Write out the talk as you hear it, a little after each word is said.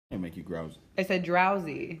It make you drowsy. I said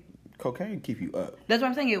drowsy. Cocaine keep you up. That's what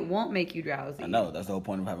I'm saying. It won't make you drowsy. I know. That's the whole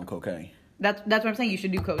point of having cocaine. That's what I'm saying. You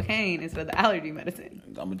should do cocaine instead of the allergy medicine.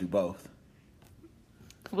 I'm gonna do both.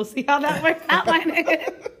 We'll see how that works out, my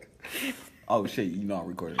nigga. Oh shit! You know I'm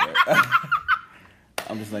recording that.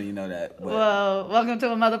 I'm just letting you know that. But... Well, welcome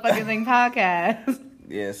to a motherfucking thing podcast.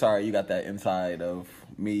 Yeah, sorry you got that inside of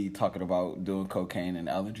me talking about doing cocaine and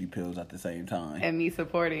allergy pills at the same time. And me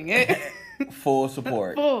supporting it. Full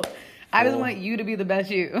support. Full. I just want you to be the best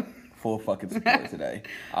you. Full fucking support today.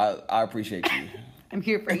 I appreciate you. I'm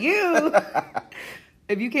here for you.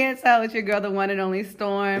 If you can't tell, it's your girl, the one and only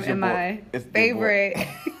Storm, and my favorite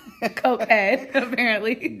cokehead,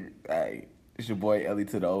 apparently. Hey, it's your boy Ellie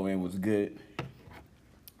to the O-N. Was good.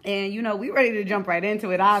 And, you know, we ready to jump right into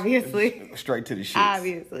it, obviously. Straight to the shit.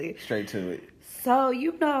 Obviously. Straight to it. So,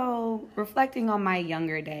 you know, reflecting on my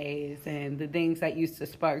younger days and the things that used to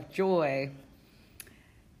spark joy,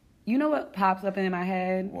 you know what pops up in my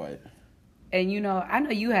head? What? And, you know, I know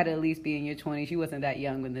you had to at least be in your 20s. You wasn't that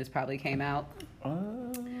young when this probably came out.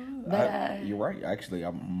 You're right. Actually, I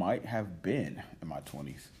might have been in my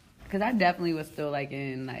 20s. Because I definitely was still, like,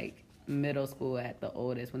 in, like, middle school at the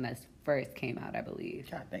oldest when that first came out, I believe.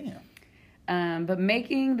 God damn. But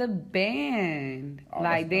making the band,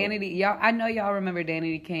 like Danity, y'all, I know y'all remember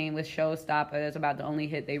Danity Kane with Showstopper. That's about the only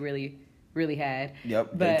hit they really had. Yep,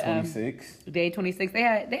 but, Day 26. Day 26. They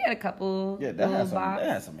had a couple. Yeah, they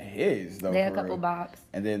had some hits though. They had a couple bops.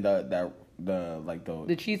 And then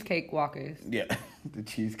the Cheesecake Walkers. Yeah, the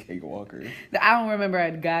Cheesecake Walkers. I don't remember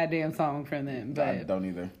a goddamn song from them, but I don't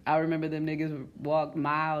either. I remember them niggas walked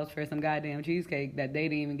miles for some goddamn cheesecake that they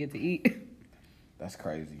didn't even get to eat. That's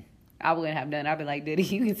crazy. I wouldn't have done it. I'd be like, Diddy,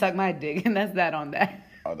 you can suck my dick, and that's that on that.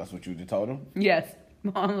 Oh, that's what you just told him? Yes,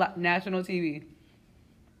 on national TV.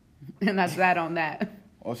 And that's that on that.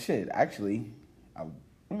 Oh, shit. Actually,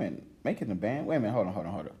 making the band? Wait a minute. Hold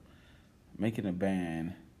on. Making a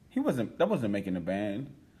band. That wasn't making a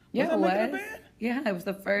band. Yeah, it was. Making a band? Yeah, it was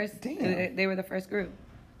the first. Damn. They were the first group.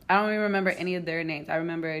 I don't even remember any of their names. I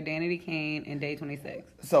remember Danity Kane and Day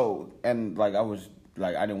 26. So, and like I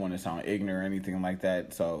didn't want to sound ignorant or anything like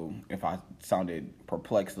that. So if I sounded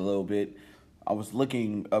perplexed a little bit, I was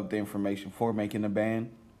looking up the information for making a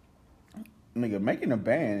band. Nigga, making a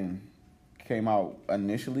band came out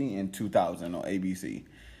initially in 2000 on ABC.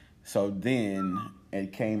 So then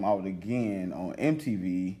it came out again on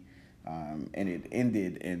MTV, and it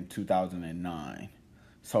ended in 2009.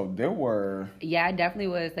 So there were... Yeah, I definitely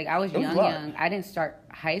was. Like, I was young. I didn't start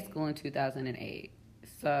high school in 2008.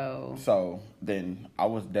 So then I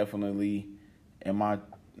was definitely in my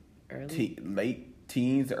late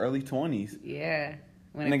teens, early 20s. Yeah.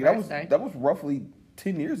 That was roughly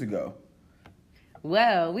 10 years ago.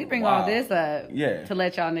 Well, we bring all this up to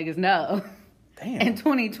let y'all niggas know. Damn. In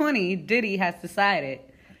 2020, Diddy has decided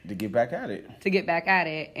to get back at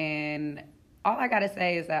it. And all I gotta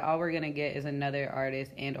say is that all we're gonna get is another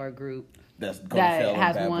artist and or group that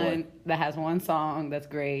has one song that's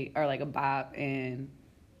great or like a bop and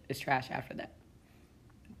it's trash after that.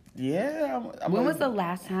 Yeah. When was the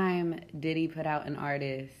last time Diddy put out an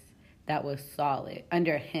artist that was solid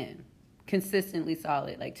under him, consistently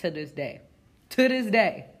solid, like to this day?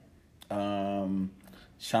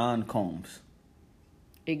 Sean Combs.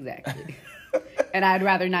 Exactly. And I'd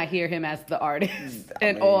rather not hear him as the artist,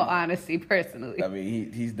 all honesty, personally. I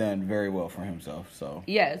mean, he's done very well for himself, so.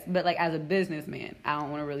 Yes, but like as a businessman, I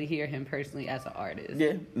don't want to really hear him personally as an artist.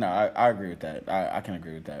 Yeah, no, I agree with that. I can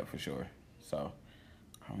agree with that for sure. So,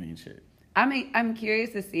 I mean, shit. I'm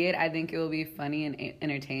curious to see it. I think it will be funny and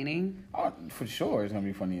entertaining. For sure, it's going to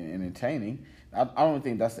be funny and entertaining. I don't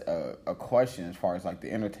think that's a question as far as like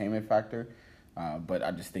the entertainment factor, but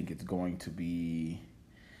I just think it's going to be...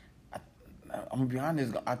 I'm gonna be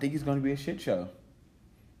honest. I think it's gonna be a shit show,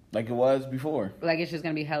 like it was before. Like it's just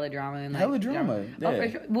gonna be hella drama and like hella drama. Yeah. Oh,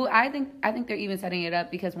 for sure. Well, I think they're even setting it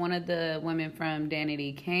up because one of the women from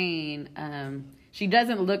Danity Kane, she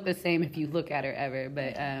doesn't look the same if you look at her ever,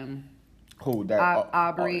 but who that?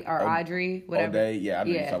 Audrey, whatever. O'Day, yeah,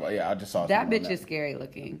 I just saw that bitch is scary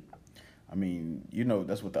looking. I mean, you know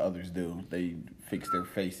that's what the others do. They fix their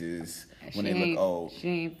faces when they look old. She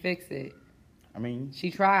ain't fix it. I mean...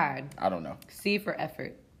 She tried. I don't know. C for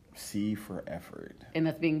effort. And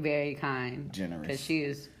that's being very kind. Generous. Because she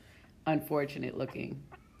is unfortunate looking.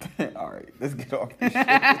 All right, let's get off this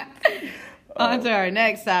shit. On to our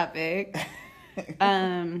next topic.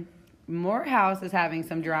 Morehouse is having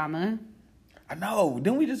some drama. I know.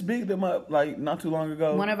 Didn't we just big them up like not too long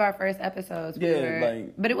ago? One of our first episodes.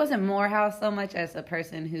 But it wasn't Morehouse so much as a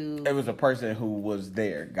person who. It was a person who was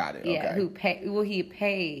there. Got it. Yeah, okay. who paid. Well, he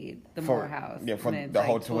paid the Morehouse. Yeah, for the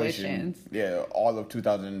whole tuition. Yeah, all of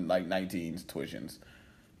 2019's tuitions.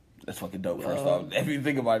 That's fucking dope. First off, if you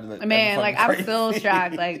think about it, man, like I'm still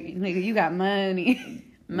shocked. Like, nigga, you got money,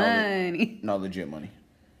 money. No legit money.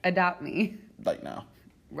 Adopt me. Like now.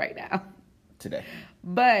 Right now. Today.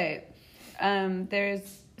 But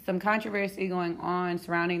there's some controversy going on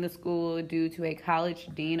surrounding the school due to a college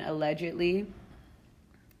dean allegedly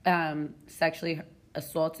sexually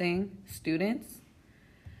assaulting students.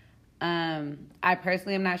 I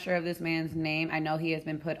personally am not sure of this man's name. I know he has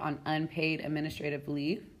been put on unpaid administrative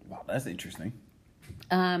leave. Wow, that's interesting.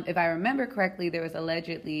 If I remember correctly, there was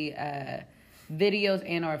allegedly videos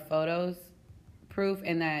and or photos proof,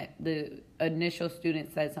 and that the initial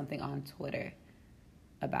student said something on Twitter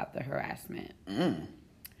about the harassment.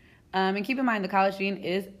 And keep in mind, the college dean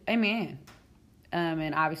is a man.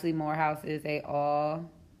 And obviously Morehouse is a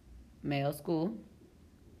all-male school.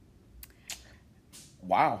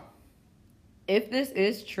 Wow. If this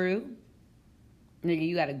is true, nigga,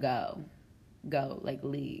 you gotta go. Go, like,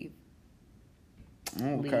 leave.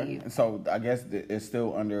 Okay. Leave. So I guess it's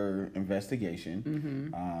still under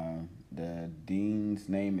investigation. The dean's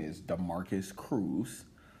name is DeMarcus Cruz.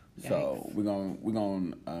 Yikes. So we're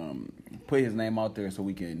gonna put his name out there so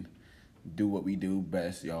we can do what we do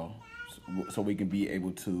best, y'all. So we can be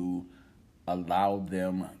able to allow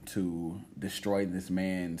them to destroy this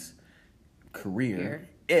man's career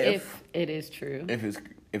if it is true. If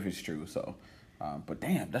it's true. So, but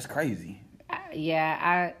damn, that's crazy.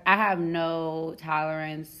 Yeah, I have no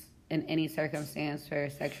tolerance in any circumstance for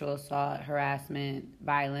sexual assault, harassment,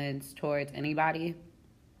 violence towards anybody,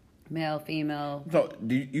 male, female. So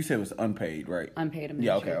you said it was unpaid, right? Unpaid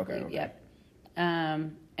administrative leave. Okay. Yep.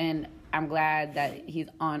 And I'm glad that he's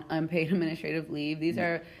on unpaid administrative leave. These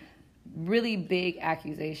are really big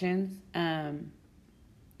accusations, and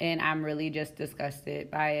I'm really just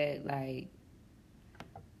disgusted by it. Like,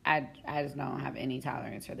 I just don't have any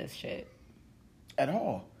tolerance for this shit at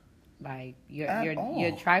all. Like,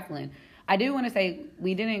 you're trifling. I do want to say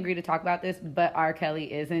we didn't agree to talk about this, but R.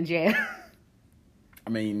 Kelly is in jail. I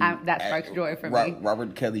mean, that sparks joy for me.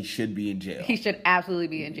 Robert Kelly should be in jail. He should absolutely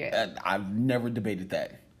be in jail. I've never debated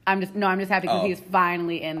that. I'm just happy because he's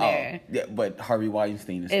finally in there. Yeah, but Harvey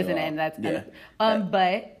Weinstein is isn't still in. That's yeah.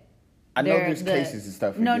 But I know there's cases and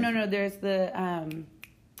stuff. No. There's the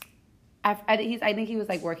I think he was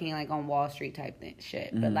like working like on Wall Street type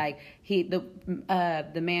shit. But like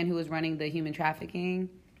the man who was running the human trafficking,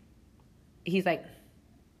 he's like,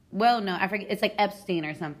 well, no, I forget. It's like Epstein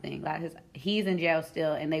or something. Like he's in jail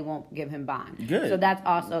still, and they won't give him bond. Good. So that's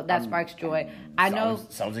also sparks joy. I know.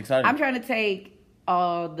 Sounds exciting. I'm trying to take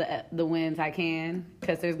all the wins I can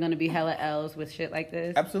because there's going to be hella L's with shit like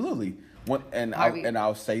this. Absolutely.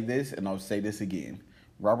 I'll say this, and I'll say this again.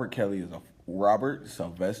 Robert Kelly is Robert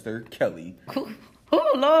Sylvester Kelly.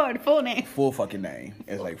 Oh Lord, full name. Full fucking name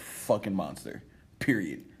is like fucking monster.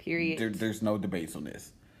 Period. There's no debates on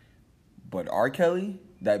this. But R. Kelly,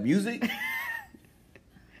 that music,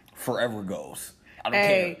 forever goes.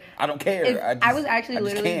 I don't care. I was actually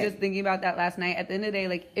literally just thinking about that last night. At the end of the day,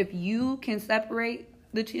 like, if you can separate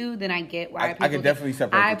the two, then I get why people... I can definitely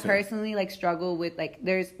separate the two. I personally, like, struggle with, like,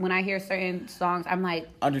 when I hear certain songs, I'm like...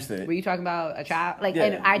 Understood. Were you talking about a child? Like, yeah,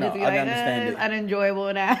 and I just be like, it's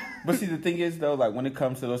unenjoyable now. But see, the thing is, though, like, when it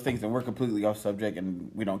comes to those things, and we're completely off subject,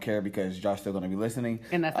 and we don't care because Josh's still going to be listening.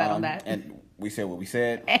 And that's not on that. And we said what we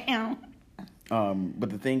said. But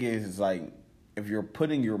the thing is like, if you're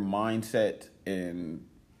putting your mindset in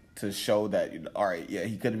to show that, all right, yeah,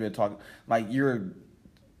 he could have been talking, like, you're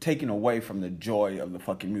taking away from the joy of the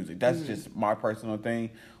fucking music. That's just my personal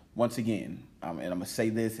thing. Once again, and I'm gonna say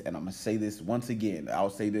this, and I'm gonna say this once again. I'll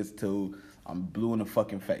say this till I'm blue in the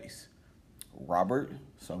fucking face. Robert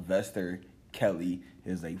Sylvester Kelly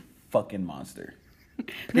is a fucking monster.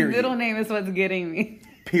 The middle name is what's getting me.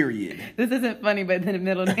 Period. This isn't funny, but the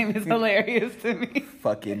middle name is hilarious to me.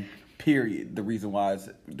 Fucking period. The reason why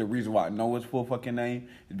I know his full fucking name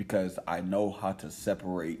is because I know how to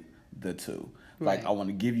separate the two. Right. Like, I want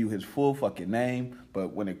to give you his full fucking name,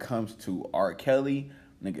 but when it comes to R. Kelly,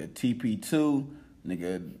 nigga, TP2,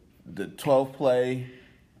 nigga, the 12 play,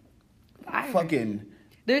 fucking...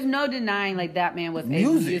 There's no denying, like, that man was a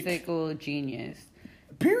musical genius.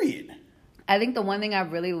 Period. I think the one thing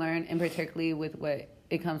I've really learned, and particularly with what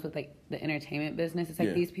it comes with, like, the entertainment business, is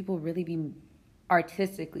like these people really be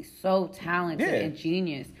artistically so talented and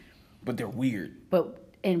genius. But they're weird. But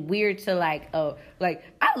and weird to like, oh, like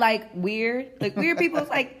I like weird. Like weird people is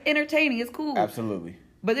like entertaining. It's cool. Absolutely.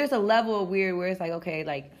 But there's a level of weird where it's like, okay,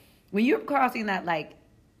 like when you're crossing that like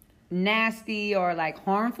nasty or like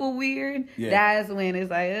harmful weird, that's when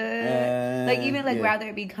it's like even like rather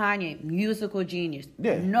it be Kanye, musical genius,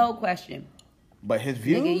 no question. But his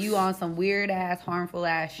views, nigga, you on some weird ass, harmful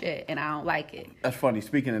ass shit, and I don't like it. That's funny.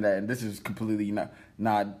 Speaking of that, and this is completely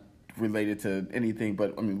not related to anything,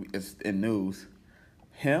 but I mean it's in news.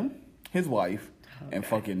 Him, his wife, and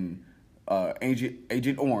fucking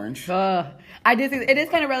Agent Orange. I did. It is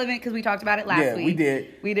kind of relevant because we talked about it last week.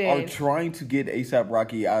 We did. Are trying to get ASAP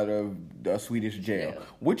Rocky out of the Swedish jail,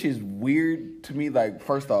 which is weird to me. Like,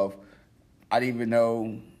 first off, I didn't even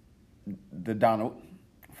know the Donald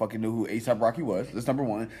fucking knew who ASAP Rocky was. That's number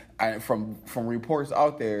one. From reports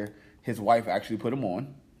out there, his wife actually put him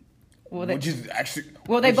on. Which is actually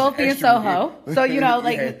they both be in Soho, weird. So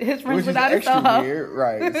like his friends was out in Soho, weird,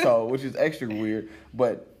 right? So which is extra weird,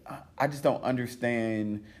 but I just don't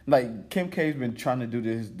understand. Like Kim K's been trying to do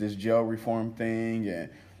this jail reform thing,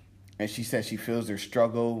 and she says she feels their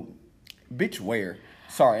struggle. Bitch, where?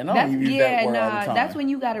 Sorry, and I don't use that word all the time. That's when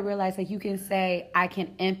you got to realize like you can say I can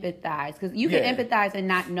empathize because you can empathize and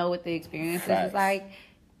not know what the experience is like,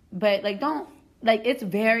 but like don't. Like, it's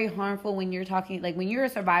very harmful when you're talking, like, when you're a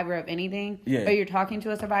survivor of anything, or you're talking to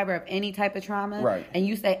a survivor of any type of trauma, and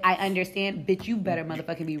you say, I understand, bitch, you better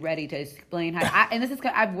motherfucking be ready to explain how, and this is,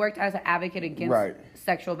 I've worked as an advocate against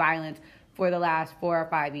sexual violence for the last 4 or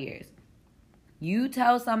 5 years. You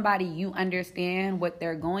tell somebody you understand what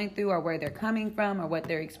they're going through or where they're coming from or what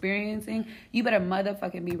they're experiencing, you better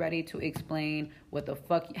motherfucking be ready to explain what the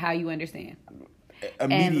fuck, how you understand.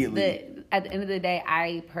 Immediately. And at the end of the day,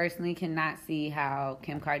 I personally cannot see how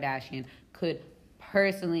Kim Kardashian could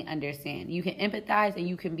personally understand. You can empathize and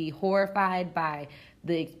you can be horrified by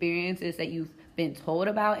the experiences that you've been told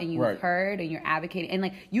about and you've heard and you're advocating. And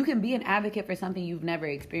like you can be an advocate for something you've never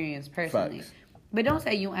experienced personally. Facts. But don't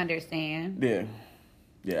say you understand.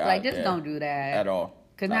 Yeah. Like just don't do that at all.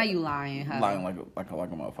 Because now you lying. Huh? Lying like a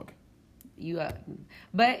motherfucker.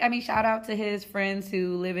 But I mean, shout out to his friends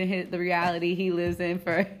who live in the reality he lives in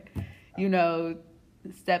for,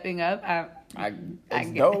 stepping up.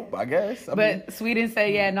 It's dope, I guess. But Sweden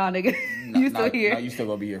say, nigga, you still here. No, you still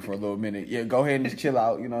gonna be here for a little minute. Yeah, go ahead and just chill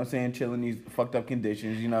out. You know what I'm saying? Chill in these fucked up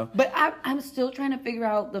conditions. But I'm still trying to figure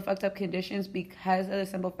out the fucked up conditions because of the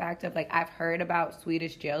simple fact of like I've heard about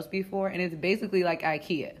Swedish jails before, and it's basically like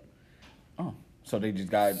IKEA. Oh, so they just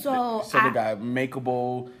got they got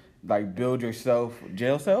makeable. Like build yourself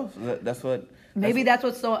jail cells. That's what. Maybe that's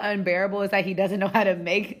what's so unbearable is that he doesn't know how to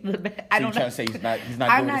make the bed. I don't know. Trying to say he's not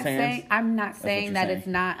doing his hands? I'm not saying that it's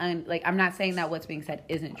not I'm not saying that what's being said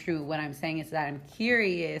isn't true. What I'm saying is that I'm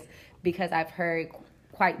curious because I've heard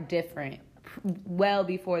quite different well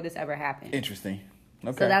before this ever happened. Interesting.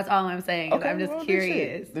 Okay. So that's all I'm saying. Okay, I'm just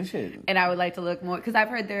curious. This shit. And I would like to look more because I've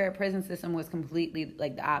heard their prison system was completely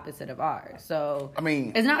like the opposite of ours. So I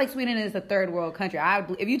mean, it's not like Sweden is a third world country.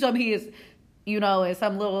 If you told me he is, in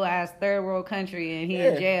some little ass third world country and he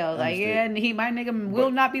in jail, and my nigga will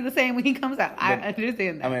not be the same when he comes out. I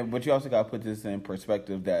understand that. I mean, but you also got to put this in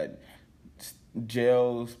perspective that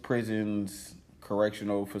jails, prisons,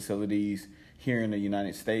 correctional facilities here in the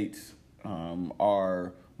United States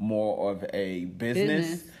are more of a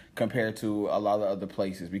business compared to a lot of other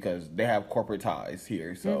places because they have corporate ties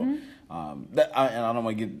here. So, and I don't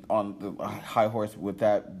want to get on the high horse with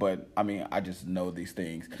that, but I mean, I just know these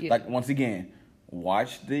things. Yeah. Like, once again,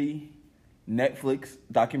 watch the Netflix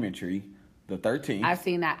documentary, The 13th. I've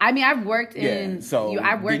seen that. I mean, I've worked in,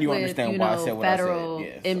 I've worked with, federal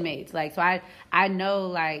inmates. Like, so I know,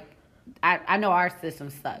 like, I know our system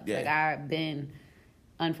sucks. Yeah. Like, I've been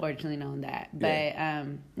unfortunately known that. But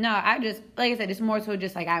no, I just, like I said, it's more so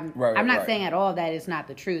just like I'm not saying at all that it's not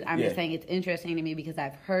the truth. I'm just saying it's interesting to me because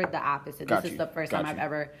I've heard the opposite. This is the first time I've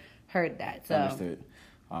ever heard that. So understood.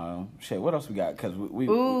 What else we got? Because we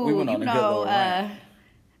went on a good little rant.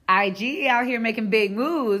 IG out here making big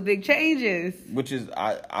moves, big changes. Which is,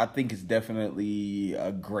 I think it's definitely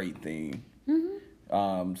a great thing.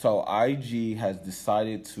 Mm-hmm. So IG has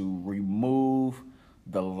decided to remove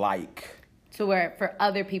the like. To where for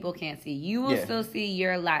other people can't see. You will still see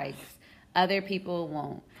your likes. Other people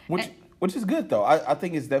won't. Which is good though. I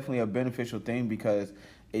think it's definitely a beneficial thing because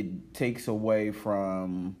it takes away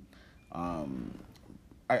from I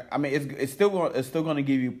mean it's still going to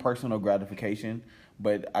give you personal gratification,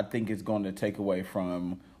 but I think it's going to take away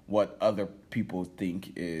from what other people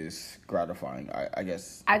think is gratifying. I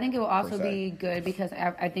guess. I think it will also be good because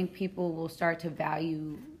I think people will start to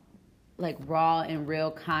value like raw and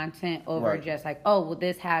real content over Right. just like, oh, well,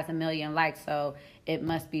 this has 1 million likes, so it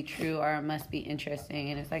must be true or it must be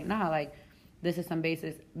interesting. And it's like, nah, like this is some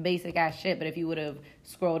basic ass shit. But if you would have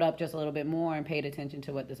scrolled up just a little bit more and paid attention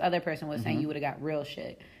to what this other person was saying, you would have got real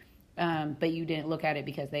shit. But you didn't look at it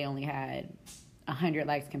because they only had 100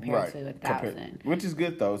 likes compared to 1,000. Which is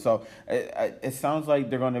good though. So it sounds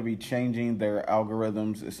like they're going to be changing their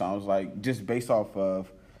algorithms. It sounds like just based off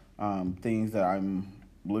of things that I'm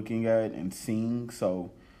looking at and seeing.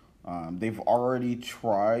 So they've already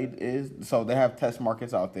tried so they have test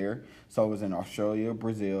markets out there. So it was in Australia,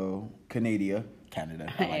 Brazil, Canada.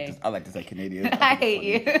 I like to say Canada. I hate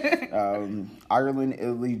you. Ireland,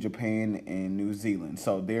 Italy, Japan, and New Zealand.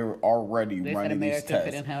 So they're already They said running these America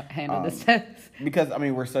tests. couldn't handle this test. Because I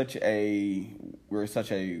mean we're such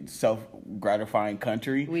a self-gratifying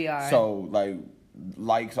country. We are. So like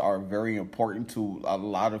likes are very important to a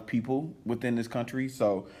lot of people within this country.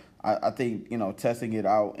 So I think testing it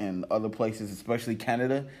out in other places, especially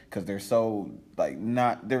Canada, because they're so like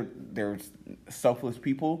they're selfless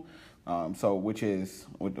people. So which is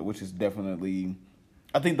definitely,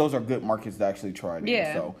 I think those are good markets to actually try it in.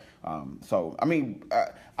 Yeah. So I mean,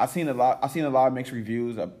 I've seen a lot of mixed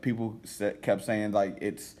reviews. People kept saying like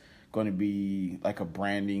it's going to be like a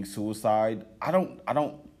branding suicide. I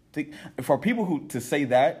don't think for people to say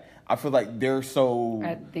that. I feel like they're so.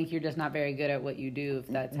 I think you're just not very good at what you do. If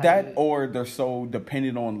that's how that, or they're so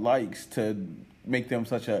dependent on likes to make them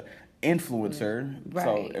such a influencer. Right.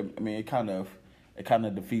 So I mean, it kind of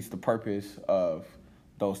defeats the purpose of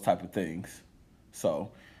those type of things.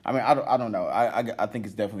 So I mean, I don't know. I think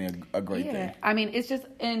it's definitely a great thing. I mean, it's just,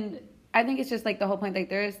 and I think it's just like the whole point. Like,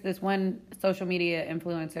 there's this one social media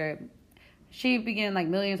influencer. She began like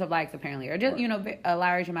millions of likes apparently, or just a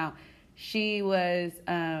large amount. She was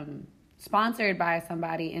sponsored by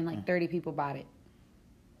somebody, and like 30 people bought it.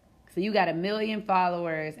 So you got 1 million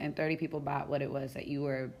followers, and 30 people bought what it was that you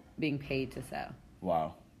were being paid to sell.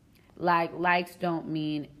 Wow. Like, likes don't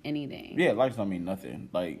mean anything. Yeah, likes don't mean nothing.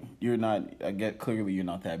 Like, you're not, I get clearly you're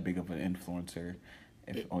not that big of an influencer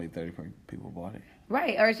if only 30 people bought it.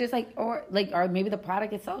 Right. Or it's just like, or maybe the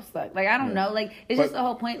product itself sucked. Like, I don't know. Like, it's just the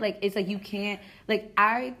whole point. Like, it's like you can't, like,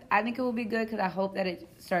 I think it will be good because I hope that it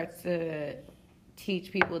starts to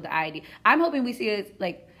teach people the idea. I'm hoping we see it,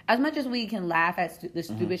 like, as much as we can laugh at the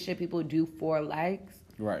stupid shit people do for likes.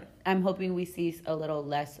 Right. I'm hoping we see a little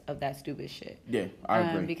less of that stupid shit. Yeah, I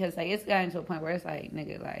agree. Because like it's gotten to a point where it's like,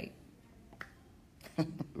 nigga, like,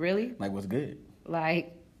 really? Like, what's good?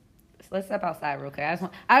 Like, let's step outside real quick. I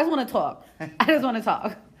just want to talk. I just want to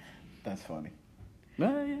talk. That's funny.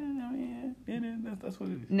 Yeah, that's what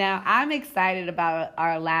it is. Now I'm excited about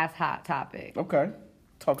our last hot topic. Okay,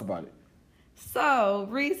 talk about it. So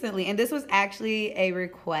recently, and this was actually a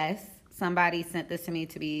request. Somebody sent this to me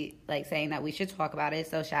to be like saying that we should talk about it.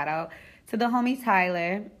 So shout out to the homie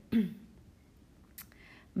Tyler.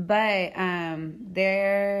 But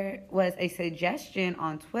there was a suggestion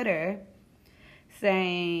on Twitter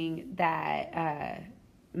saying that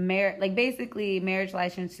basically marriage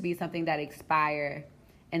license to be something that expire,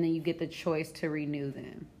 and then you get the choice to renew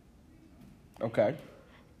them. Okay.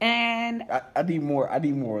 And I need more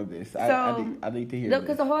of this. So, I need to hear this.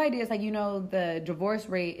 Because the whole idea is like, the divorce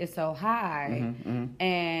rate is so high,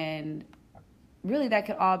 and really that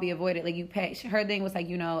could all be avoided. Like, you pay, her thing was like,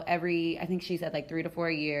 I think she said like 3 to 4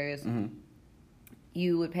 years,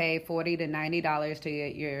 you would pay $40 to $90 to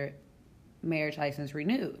get your marriage license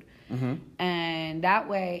renewed. And that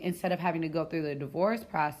way, instead of having to go through the divorce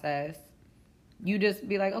process, you just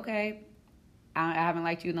be like, okay, I haven't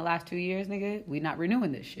liked you in the last 2 years, nigga. We not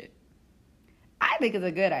renewing this shit. I think it's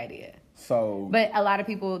a good idea. So, but a lot of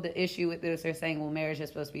people, the issue with this, they're saying, well, marriage is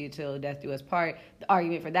supposed to be until death do us part. The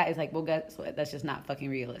argument for that is like, well, guess what? That's just not fucking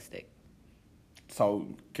realistic. So,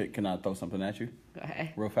 can I throw something at you? Go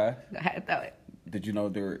ahead. Real fast? Go ahead, throw it. Did you know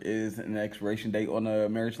there is an expiration date on a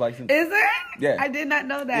marriage license? Is there? Yeah. I did not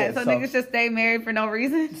know that. Yeah, so niggas just stay married for no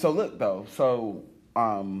reason? So look, though. So,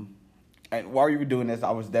 and while you were doing this,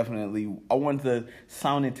 I wanted to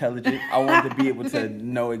sound intelligent. I wanted to be able to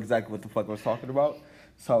know exactly what the fuck I was talking about.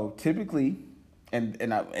 So typically, and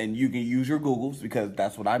you can use your Googles because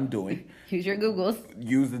that's what I'm doing. Use your Googles.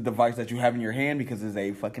 Use the device that you have in your hand because it's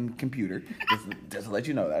a fucking computer. Just to let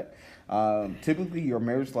you know that. Typically, your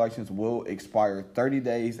marriage license will expire 30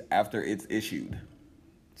 days after it's issued.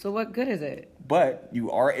 So what good is it? But you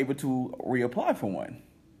are able to reapply for one.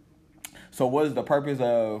 So what is the purpose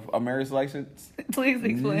of a marriage license? Please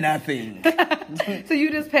explain. Nothing. So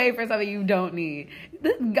you just pay for something you don't need.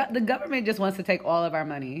 The government just wants to take all of our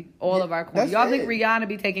money, all of our coins. Y'all think Rihanna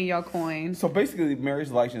be taking y'all coins? So basically, marriage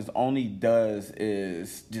license only does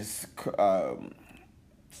is just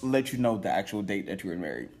let you know the actual date that you were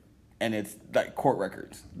married. And it's like court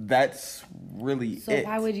records. That's really it. So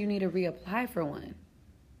why would you need to reapply for one?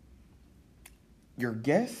 Your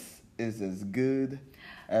guess is as good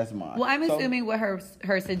as mine. Well, I'm assuming what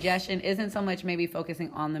her suggestion isn't so much maybe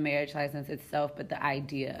focusing on the marriage license itself, but the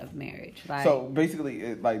idea of marriage. Like, so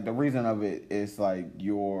basically, like the reason of it is like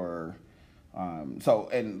your...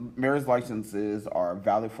 and marriage licenses are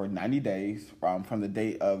valid for 90 days from the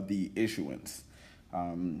date of the issuance.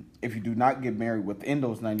 If you do not get married within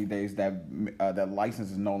those 90 days, that license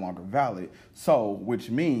is no longer valid. So, which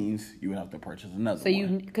means you would have to purchase another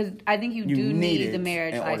one. Because I think you do need the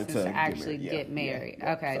marriage license to actually get get married.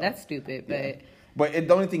 Yeah. Okay, so, that's stupid, but... But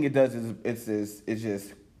the only thing it does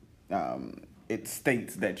is it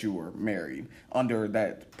states that you were married under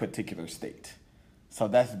that particular state. So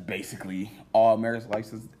that's basically all marriage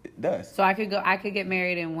license does. So I could get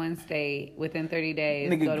married in one state within 30 days,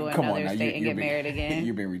 go to another state and get married again.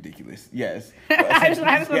 You're being ridiculous. Yes. I just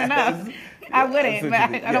want to know. I wouldn't, but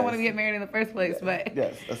I don't want to get married in the first place. But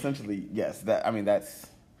yes, essentially, yes.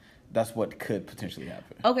 That's what could potentially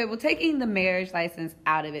happen. Okay, well, taking the marriage license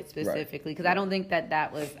out of it specifically, because I don't think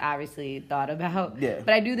that was obviously thought about. Yeah.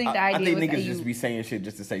 But I do think the idea was I think niggas just be saying shit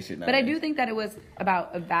just to say shit. But I do think that it was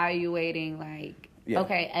about evaluating, like,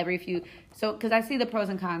 okay, every few. So, because I see the pros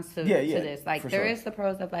and cons to this. Like, there is the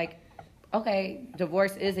pros of, like, okay,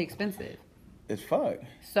 divorce is expensive. It's fuck.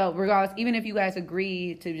 So, regardless, even if you guys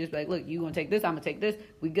agree to just be like, look, you gonna take this, I'm gonna take this,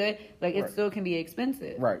 we good. Like, it still can be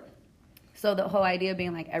expensive. Right. So the whole idea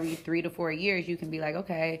being like every 3 to 4 years, you can be like,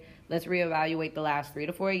 okay, let's reevaluate the last 3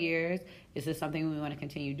 to 4 years. Is this something we want to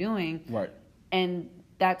continue doing? Right. And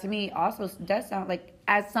that to me also does sound like,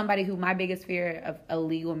 as somebody who my biggest fear of a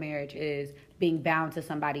legal marriage is being bound to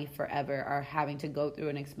somebody forever or having to go through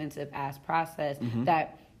an expensive ass process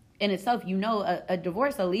that in itself, a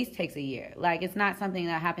divorce at least takes a year. Like, it's not something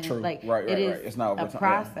that happens. True. Like, it is is it's not a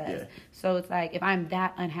process. Yeah. So it's like, if I'm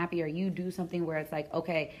that unhappy or you do something where it's like,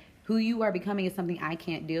 okay, who you are becoming is something I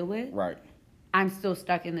can't deal with. Right. I'm still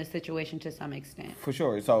stuck in this situation to some extent. For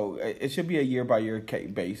sure. So it should be a year by year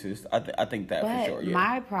basis. I think that for sure. Yeah.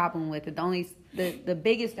 My problem with it, the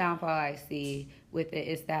biggest downfall I see with it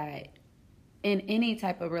is that in any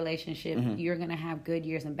type of relationship, you're gonna have good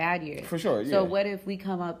years and bad years. For sure. Yeah. So what if we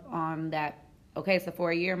come up on that? Okay, it's a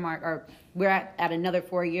 4-year mark, or we're at another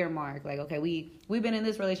 4-year mark. Like, okay, we've been in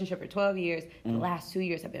this relationship for 12 years. The last 2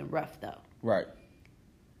 years have been rough, though. Right.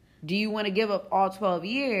 Do you want to give up all 12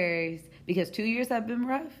 years because 2 years have been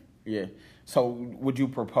rough? Yeah. So would you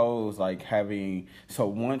propose like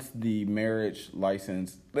once the marriage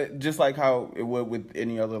license, just like how it would with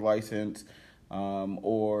any other license,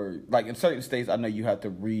 or like in certain states, I know you have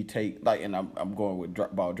to retake, like, and I'm going with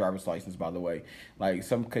about driver's license, by the way. Like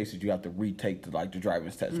some cases you have to retake the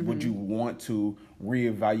driver's test. Would you want to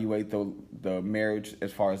reevaluate the marriage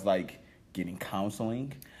as far as like getting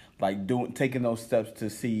counseling? Like taking those steps to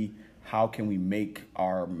see how can we make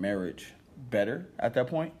our marriage better at that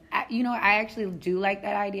point? I actually do like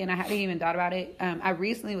that idea, and I hadn't even thought about it. I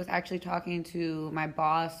recently was actually talking to my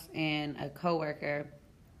boss and a coworker,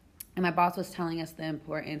 and my boss was telling us the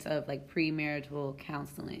importance of like premarital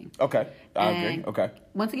counseling. Okay, I agree. Okay.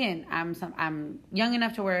 Once again, I'm young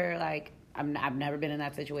enough to where like I've never been in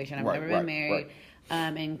that situation. I've never been married. Right.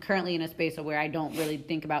 And currently in a space where I don't really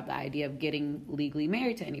think about the idea of getting legally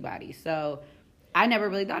married to anybody. So I never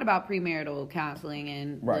really thought about premarital counseling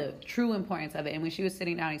and the true importance of it. And when she was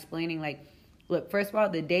sitting down explaining, like, look, first of all,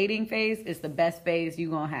 the dating phase is the best phase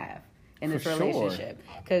you're going to have in this relationship.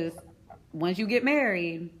 Because once you get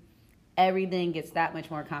married, everything gets that much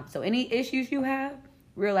more complicated. So any issues you have,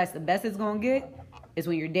 realize the best it's going to get is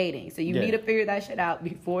when you're dating. So you need to figure that shit out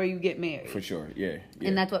before you get married. For sure, yeah.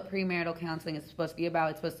 And that's what premarital counseling is supposed to be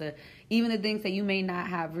about. It's supposed to, even the things that you may not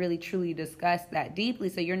have really truly discussed that deeply,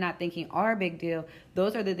 so you're not thinking are a big deal,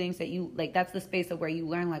 those are the things that you, like, that's the space of where you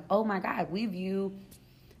learn, like, oh my God, we view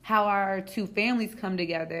how our two families come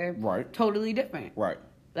together totally different. Right.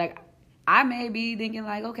 Like, I may be thinking,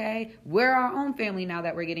 like, okay, we're our own family now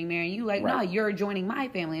that we're getting married. And you like, no, you're joining my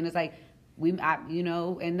family. And it's like,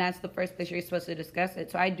 and that's the first place you're supposed to discuss it.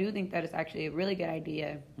 So I do think that it's actually a really good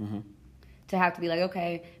idea to have to be like,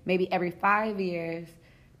 okay, maybe every 5 years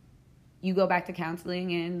you go back to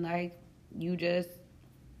counseling and like you just,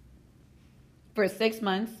 for 6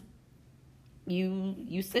 months,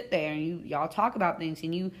 you sit there and y'all talk about things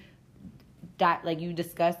and you you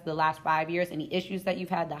discuss the last 5 years, any issues that you've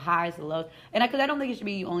had, the highs, the lows, and because I don't think it should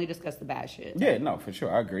be you only discuss the bad shit. Yeah, no, for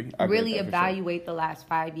sure, I agree. I agree really with that, evaluate the last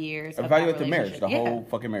 5 years. Evaluate the marriage, the whole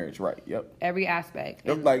fucking marriage, right? Yep. Every aspect.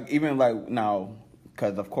 Like even like now,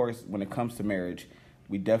 because of course, when it comes to marriage,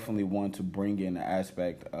 we definitely want to bring in the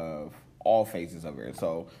aspect of all phases of it.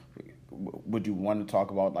 So, would you want to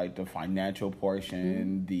talk about like the financial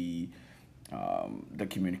portion, the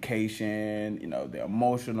communication, the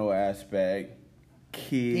emotional aspect,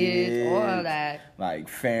 kids, all of that, like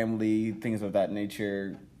family, things of that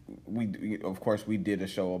nature. We of course we did a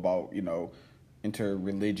show about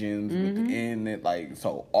interreligions within it, like,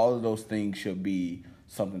 so all of those things should be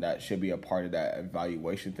something that should be a part of that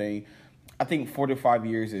evaluation thing. I think 4 to 5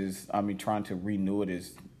 years is, trying to renew it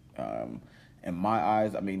is, in my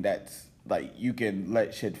eyes, that's like, you can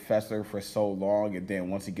let shit fester for so long, and then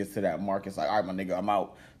once it gets to that mark, it's like, all right, my nigga, I'm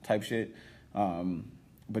out type shit.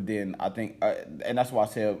 But then I think, and that's why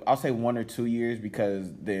I'll say 1 or 2 years,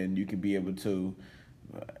 because then you can be able to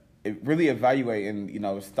really evaluate and,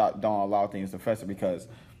 don't allow things to fester, because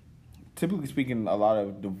typically speaking, a lot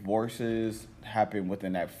of divorces happen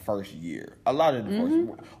within that first year. A lot of divorces,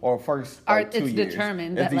 or first 2 years. It's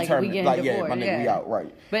determined that we getting divorced. Yeah, my nigga, we out,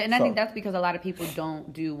 right. But I think that's because a lot of people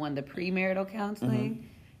don't do the premarital counseling.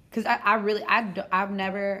 Because I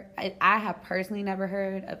have personally never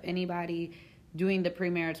heard of anybody doing the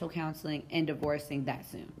premarital counseling and divorcing that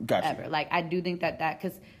soon. Gotcha. Ever. Like, I do think that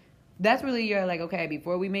because that's really your, like, okay,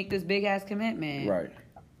 before we make this big ass commitment. Right.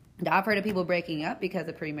 I've heard of people breaking up because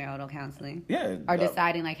of premarital counseling. Yeah. Or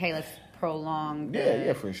deciding, like, hey, let's prolong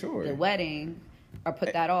for sure. the wedding, or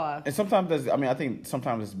put that off. And sometimes I think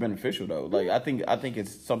sometimes it's beneficial though. Like, I think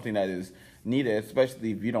it's something that is needed,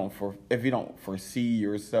 especially if you don't foresee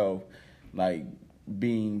yourself like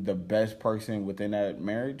being the best person within that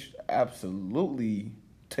marriage. Absolutely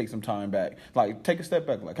take some time back. Like, take a step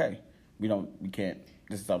back, like, hey, we can't,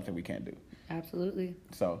 this is something we can't do. Absolutely.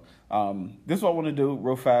 So, this is what I want to do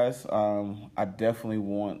real fast. I definitely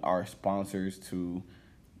want our sponsors to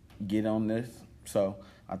get on this. So,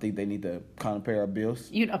 I think they need to kind of pay our bills.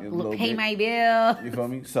 Pay my bill. You feel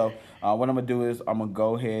me? So, what I'm going to do is I'm going to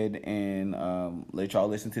go ahead and let y'all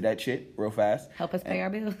listen to that shit real fast. Help us pay our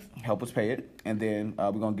bills. Help us pay it. And then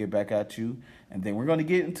we're going to get back at you. And then we're going to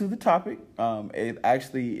get into the topic. It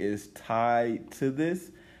actually is tied to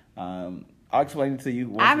this. I'll explain it to you.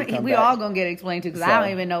 We all gonna get explained to, because I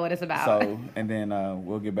don't even know what it's about. So, and then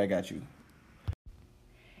we'll get back at you.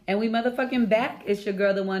 And we motherfucking back. It's your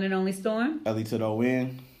girl, the one and only Storm. Ellie to the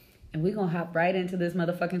win. And we gonna hop right into this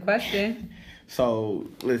motherfucking question. So,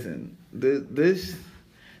 listen, this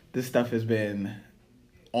stuff has been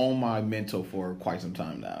on my mental for quite some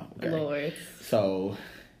time now. Okay? Lord. So,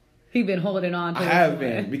 he been holding on to I have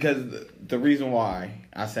been, because the reason why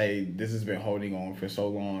I say this has been holding on for so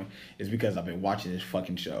long is because I've been watching this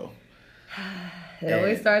fucking show. It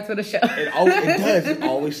always starts with a show. It does. It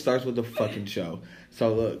always starts with a fucking show.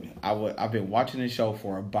 So look, I've been watching this show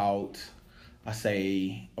for about, I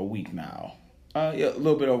say, a week now. A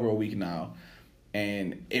little bit over a week now.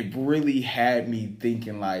 And it really had me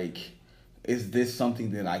thinking, like, is this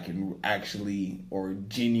something that I can actually or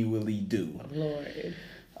genuinely do? Lord.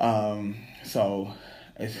 So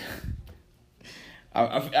it's,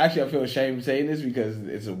 I feel ashamed saying this because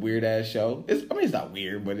it's a weird ass show. It's not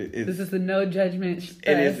weird, but it's. This is the no judgment.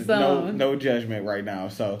 It is no judgment right now.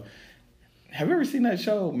 So, have you ever seen that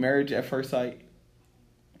show, Marriage at First Sight?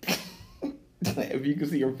 If you can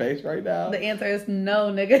see your face right now, the answer is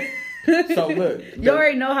no, nigga. So look, you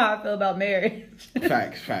already know how I feel about marriage.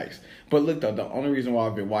 Facts. But look though, the only reason why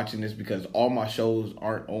I've been watching this because all my shows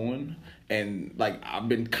aren't on, and like I've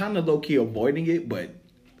been kind of low key avoiding it, but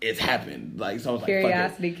it's happened. Like, so I was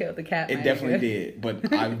curiosity like, killed the cat. It definitely did,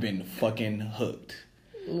 but I've been fucking hooked.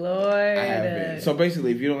 Lord, I have been. So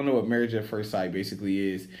basically, if you don't know what Marriage at First Sight basically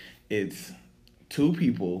is, it's two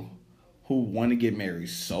people who want to get married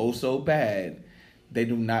so bad, they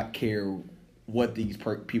do not care what these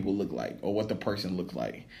people look like or what the person looks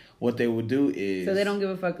like. What they will do is... So they don't give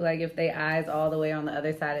a fuck, like, if they eyes all the way on the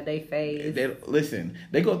other side of their face.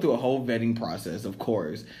 They go through a whole vetting process, of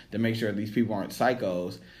course, to make sure these people aren't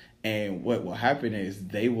psychos. And what will happen is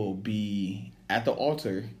they will be at the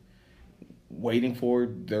altar waiting for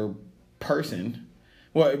their person.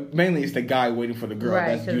 Well, mainly it's the guy waiting for the girl.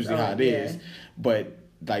 Right, that's usually how it is. But,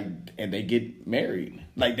 like, and they get married.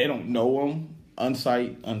 Like, they don't know them.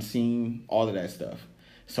 Unsight, unseen, all of that stuff.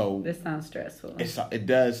 So this sounds stressful. It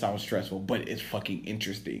does sound stressful, but it's fucking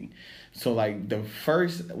interesting. So like the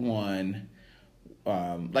first one,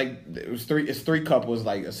 like it's three couples,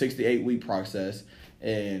 like a 68-week process,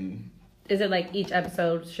 and Is it like each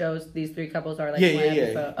episode shows these three couples or like yeah, one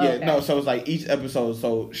episode? Yeah. Okay. No, so it's like each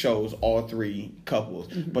episode shows all three couples,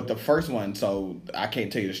 but the first one, so I can't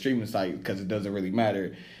tell you the streaming site because it doesn't really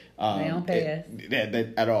matter. They don't pay us.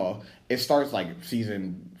 That at all. It starts like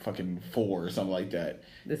season fucking 4 or something like that.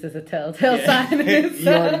 This is a telltale sign. You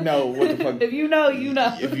already know what the fuck. If you know, you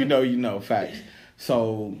know. If you know, you know. Facts.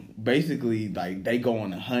 So basically, like they go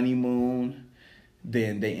on a honeymoon.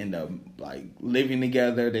 Then they end up like living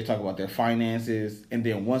together. They talk about their finances, and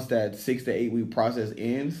then once that 6 to 8 week process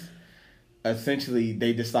ends, essentially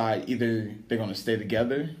they decide either they're gonna stay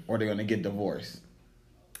together or they're gonna get divorced.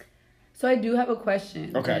 So I do have a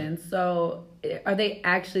question. Okay. Then. So are they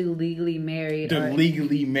actually legally married? They're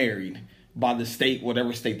legally married by the state,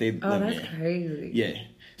 whatever state they live in. Oh, that's crazy. Yeah.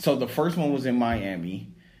 So the first one was in Miami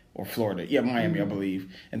or Florida. Yeah, Miami, I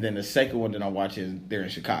believe. And then the second one that I'm watching, they're in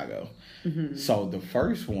Chicago. Mm-hmm. So the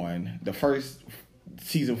first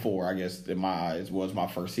season 4, I guess, in my eyes, was my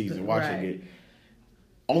first season watching it.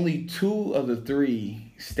 Only 2 of the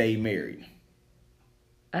 3 stay married.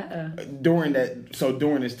 During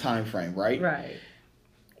this time frame, right? Right.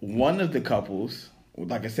 One of the couples,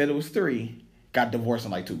 like I said, it was 3, got divorced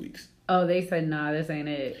in like 2 weeks. Oh, they said, nah, this ain't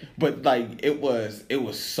it. But like it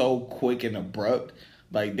was so quick and abrupt.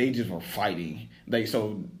 Like they just were fighting. Like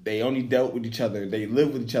so they only dealt with each other. They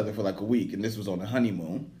lived with each other for like a week, and this was on the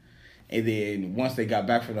honeymoon. And then once they got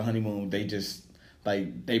back from the honeymoon, they just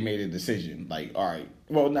like they made a decision. Like, all right,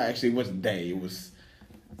 well, not actually, it wasn't they. It was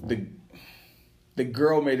the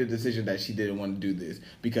girl made a decision that she didn't want to do this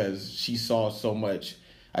because she saw so much,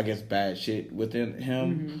 I guess, bad shit within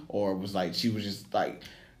him, or was like she was just like.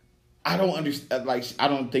 I don't understand. Like, I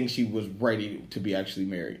don't think she was ready to be actually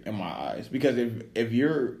married in my eyes. Because if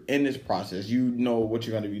you're in this process, you know what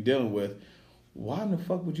you're going to be dealing with. Why in the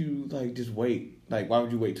fuck would you like just wait? Like, why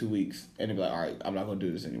would you wait 2 weeks and then be like, all right, I'm not going to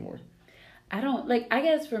do this anymore? I don't like. I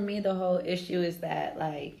guess for me, the whole issue is that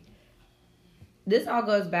like this all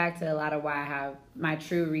goes back to a lot of why I have my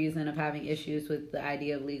true reason of having issues with the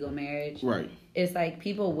idea of legal marriage. Right. It's like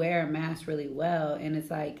people wear a mask really well, and it's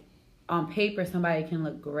like. On paper, somebody can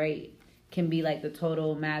look great, can be like the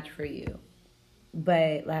total match for you.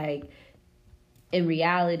 But like in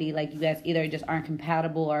reality, like you guys either just aren't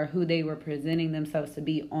compatible or who they were presenting themselves to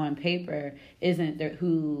be on paper isn't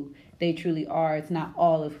who they truly are. It's not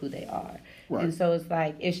all of who they are. Right. And so it's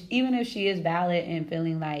like, even if she is valid and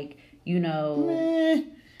feeling like, I'm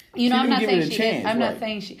not saying she is. I'm not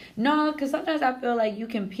saying she. No, because sometimes I feel like you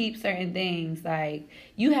can peep certain things. Like,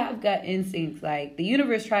 you have gut instincts. Like, the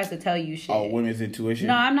universe tries to tell you shit. Oh, women's intuition?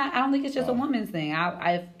 No, I'm not. I don't think it's just a woman's thing.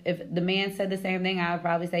 If the man said the same thing, I would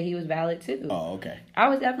probably say he was valid, too. Oh, okay. I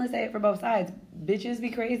would definitely say it for both sides. Bitches be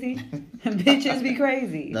crazy. Bitches be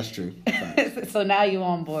crazy. That's true. So now you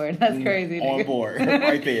on board. That's crazy. On board.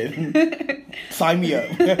 Right there. Sign me up.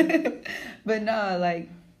 But no, like...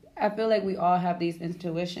 I feel like we all have these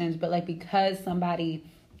intuitions, but like because somebody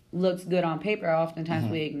looks good on paper, oftentimes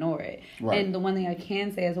we ignore it. Right. And the one thing I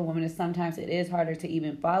can say as a woman is sometimes it is harder to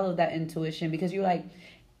even follow that intuition because you're like,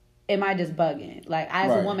 am I just bugging? Like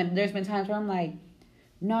as a woman, there's been times where I'm like,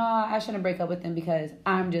 no, I shouldn't break up with them because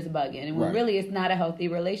I'm just bugging. And when really it's not a healthy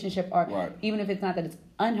relationship or even if it's not that it's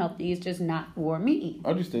unhealthy, it's just not for me.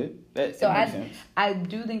 Understood. That makes sense. I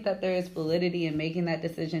do think that there is validity in making that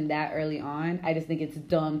decision that early on. I just think it's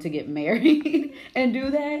dumb to get married and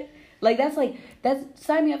do that. That's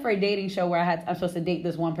sign me up for a dating show where I'm supposed to date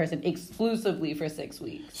this one person exclusively for 6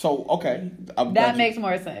 weeks. So okay, that makes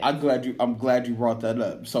more sense. I'm glad you brought that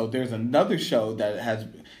up. So there's another show that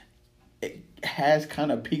has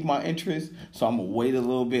kind of piqued my interest, so I'm gonna wait a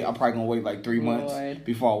little bit. I'm probably gonna wait like 3 months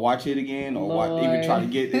before I watch it again, or even try to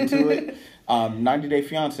get into it. 90 Day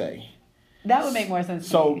Fiance. That would make more sense.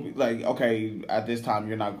 So, like, okay, at this time,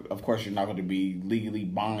 you're not going to be legally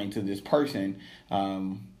bound to this person.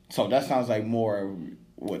 So that sounds like more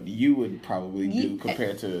what you would probably do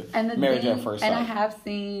compared to Marriage at First Sight. And I have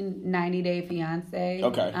seen 90 Day Fiance.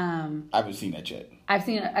 Okay. I haven't seen that yet. I've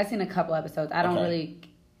seen a couple episodes. I don't really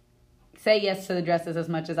say yes to the dresses as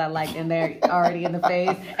much as I like, and they're already in the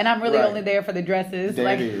face. And I'm really only there for the dresses.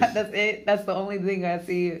 That's it. That's the only thing I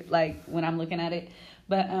see, like, when I'm looking at it.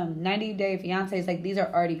 But 90 Day Fiance is like, these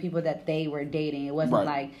are already people that they were dating. It wasn't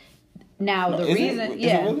like... Now, the reason...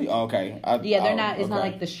 Is it really? Oh, okay. They're not... It's not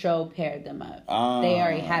like the show paired them up. They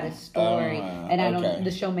already had a story. And I don't...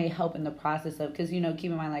 The show may help in the process of... Because,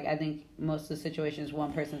 keep in mind, like, I think most of the situations,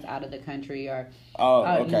 one person's out of the country or... Oh,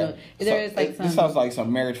 okay. There is, like, this sounds like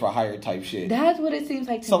some Marriage for Hire type shit. That's what it seems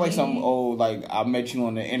like to me. So, like, some old, like, I met you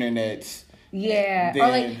on the internet... Yeah. Then, or,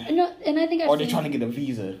 like... No, and I think Or they're trying to get a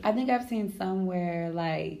visa. I think I've seen somewhere,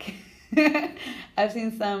 like... I've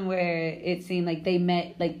seen some where it seemed like they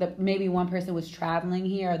met, like maybe one person was traveling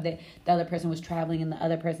here, or the other person was traveling in the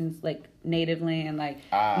other person's like native land, like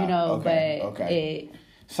okay. it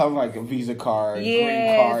sounds like a Visa card,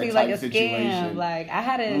 green card type like a situation. scam. Like I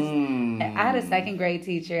had a second grade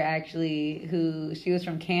teacher actually who she was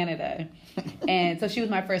from Canada, and so she was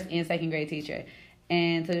my first and second grade teacher.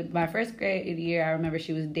 And so my first grade year, I remember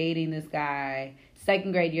she was dating this guy.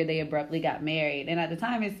 Second grade year, they abruptly got married. And at the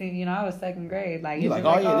time, it seemed, I was second grade. Like, you're like,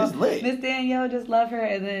 oh, yeah, this is lit. Miss Danielle, just love her.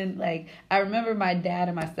 And then, like, I remember my dad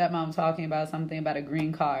and my stepmom talking about something about a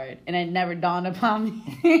green card. And it never dawned upon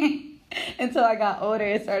me until I got older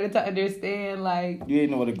and started to understand, like... You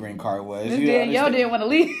didn't know what a green card was. Miss Danielle didn't want to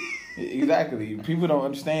leave. Exactly. People don't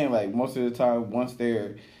understand, like, most of the time, once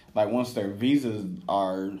their visas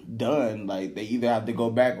are done, like, they either have to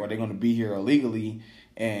go back or they're going to be here illegally.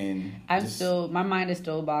 And my mind is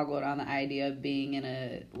still boggled on the idea of being in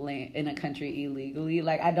a country illegally.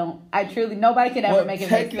 Like, nobody can ever make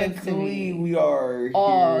it make sense to me. Technically, we are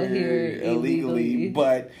all here illegally,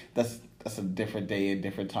 but that's a different day, a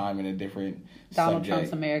different time, and a different Donald subject.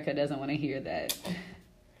 Trump's America doesn't want to hear that.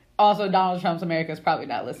 Also, Donald Trump's America is probably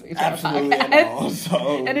not listening to Absolutely our podcast.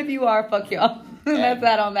 So. And if you are, fuck y'all. That's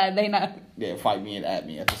that on that. They not. Yeah, fight me and at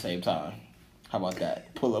me at the same time. How about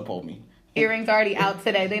that? Pull up on me. Earrings already out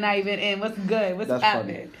today. They not even in. What's good? What's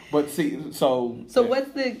happening? Funny. But see, so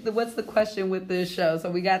what's the question with this show? So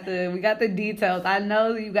we got the details. I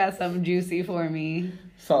know you got something juicy for me.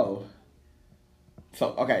 So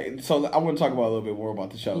okay. So I want to talk about a little bit more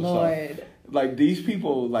about the show. Lord. So, like, these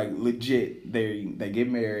people, like, legit, they get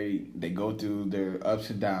married, they go through their ups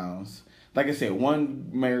and downs. Like I said,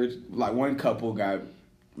 one couple got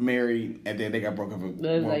married and then they got broken up.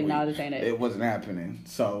 It was like, no, this ain't it. It wasn't happening.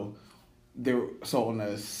 So on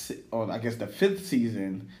I guess the 5th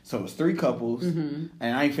season, so it's 3 couples, and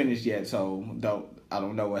I ain't finished yet, so I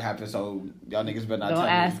don't know what happened. So y'all niggas better not don't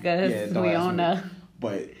ask us. Yeah, we don't know.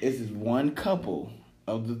 But this is one couple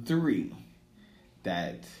of the 3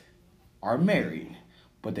 that are married,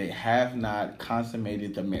 but they have not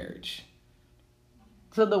consummated the marriage.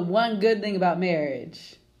 So the one good thing about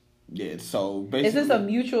marriage. Yeah, so basically... Is this a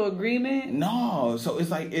mutual agreement? No, so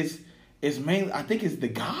it's like, it's mainly, I think it's the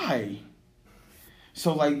guy.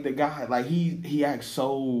 So, like, the guy, like, he acts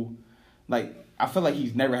so, like, I feel like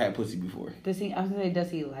he's never had pussy before. Does he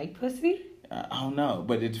like pussy? I don't know,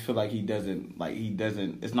 but it feel like he doesn't,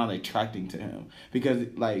 it's not attracting to him. Because,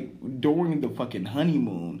 like, during the fucking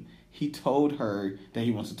honeymoon, he told her that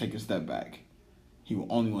he wants to take a step back. He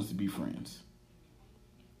only wants to be friends.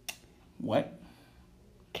 What?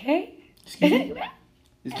 Okay. Excuse me?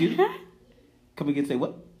 Excuse me? Come again, say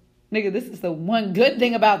what? Nigga, this is the one good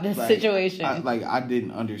thing about this situation. I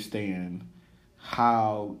didn't understand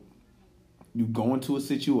how you go into a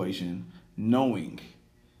situation knowing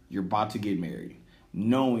you're about to get married,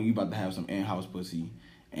 knowing you're about to have some in-house pussy,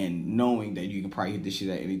 and knowing that you can probably hit this shit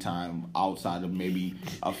at any time outside of maybe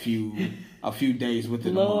a few days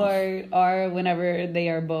within a month. Or whenever they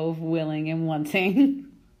are both willing and wanting.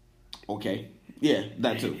 Okay. Yeah,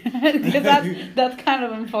 that too. that's kind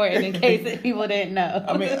of important in case people didn't know.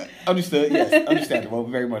 I mean, understood. Yes, understandable,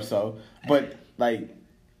 very much so. But like,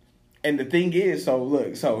 and the thing is, so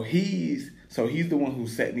look, so he's the one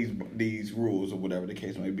who's setting these rules or whatever the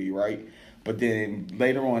case may be, right? But then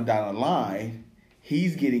later on down the line,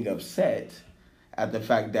 he's getting upset at the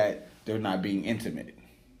fact that they're not being intimate.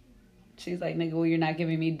 She's like, nigga, well, you're not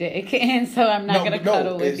giving me dick, and so I'm not gonna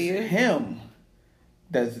cuddle with you. It's him.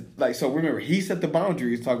 That's like, so remember, he set the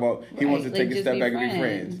boundaries, talk about he wants to take a step back and be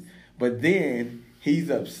friends. But then he's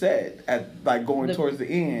upset at like going towards the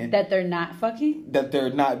end. That they're not fucking? That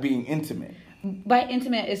they're not being intimate. By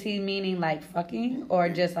intimate, is he meaning like fucking or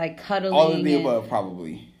just like cuddling? All of the above,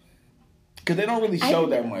 probably. Because they don't really show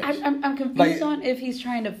that much. I'm confused on if he's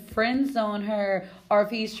trying to friend zone her or if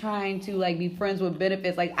he's trying to like be friends with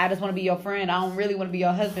benefits. Like, I just want to be your friend. I don't really want to be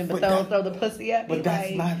your husband, but don't throw the pussy at me. But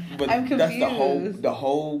that's not. But I'm confused. That's the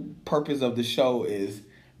whole purpose of the show is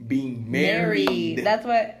being married. That's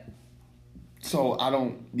what. So I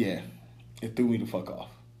don't. Yeah, it threw me the fuck off.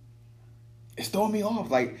 It's throwing me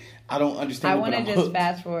off. Like, I don't understand. I want to just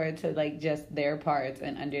fast forward to like just their parts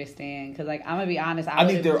and understand, because like I'm gonna be honest, I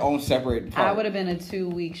need their own separate part. I would have been a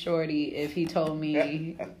 2-week shorty if he told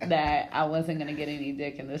me that I wasn't gonna get any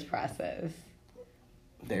dick in this process.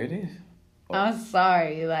 There it is. Oh. I'm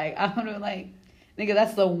sorry, like I would have like, nigga,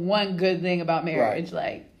 that's the one good thing about marriage,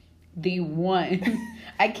 right. Like the one.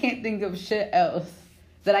 I can't think of shit else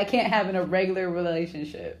that I can't have in a regular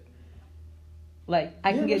relationship. Like,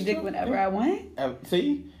 I can get dick whenever I want.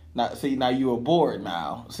 See? Now you are bored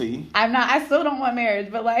now. See? I'm not. I still don't want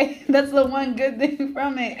marriage, but like that's the one good thing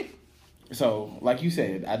from it. So, like you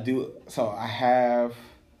said, I do. So I have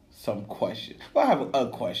some question. Well, I have a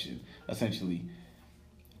question essentially.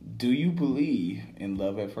 Do you believe in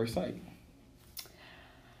love at first sight?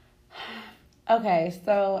 Okay,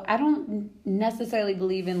 so I don't necessarily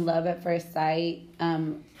believe in love at first sight.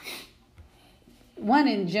 One,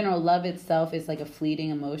 in general, love itself is like a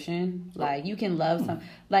fleeting emotion. Like you can love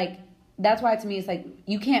like that's why to me it's like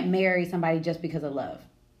you can't marry somebody just because of love.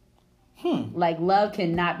 Like love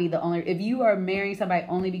cannot be the only. If you are marrying somebody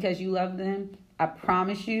only because you love them, I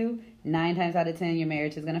promise you, 9 times out of 10, your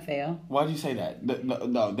marriage is gonna fail. Why do you say that?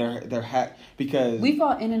 No, because we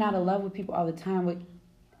fall in and out of love with people all the time. With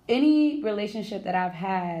any relationship that I've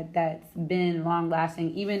had that's been long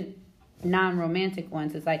lasting, even non-romantic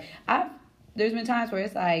ones, it's like there's been times where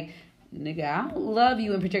it's like, nigga, I don't love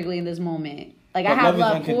you, and particularly in this moment, like but I have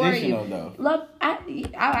love for you. Though. Love,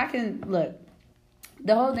 I can look.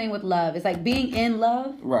 The whole thing with love is like being in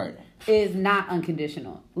love, right? Is not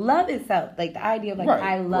unconditional. Love itself, like the idea of like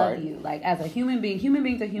I love you, like as a human being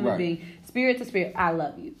to human being, spirit to spirit, I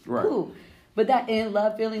love you. Right. Cool. But that in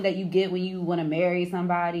love feeling that you get when you want to marry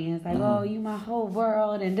somebody, and it's like, oh, you my whole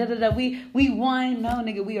world, and da da da. We won. No,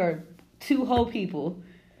 nigga, we are 2 whole people.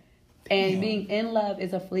 And being in love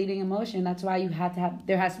is a fleeting emotion. That's why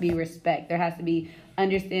there has to be respect. There has to be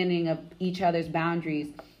understanding of each other's boundaries,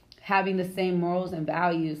 having the same morals and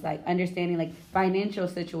values, like understanding like financial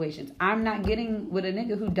situations. I'm not getting with a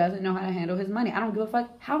nigga who doesn't know how to handle his money. I don't give a fuck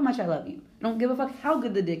how much I love you. I don't give a fuck how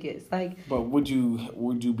good the dick is. Like, but would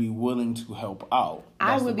you be willing to help out?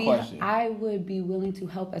 That's the question. I would be willing to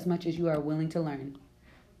help as much as you are willing to learn.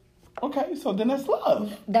 Okay, so then that's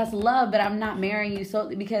love. That's love, but I'm not marrying you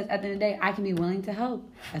solely because at the end of the day, I can be willing to help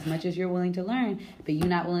as much as you're willing to learn, but you're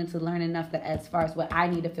not willing to learn enough that as far as what I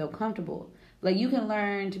need to feel comfortable. Like, you can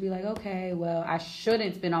learn to be like, okay, well, I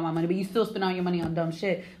shouldn't spend all my money, but you still spend all your money on dumb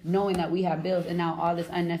shit, knowing that we have bills, and now all this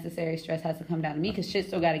unnecessary stress has to come down to me because shit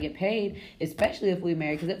still got to get paid, especially if we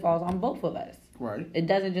marry, because it falls on both of us. Right. It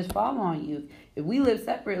doesn't just fall on you. If we live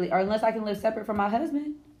separately, or unless I can live separate from my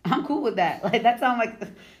husband, I'm cool with that. Like, that sounds like...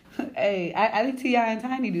 Hey, I think T.I. and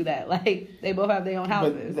Tiny do that. Like, they both have their own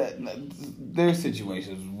houses. But their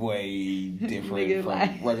situation's way different from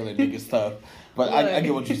like, regular nigga stuff. But look, I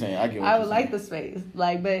get what you're saying. I would like the space.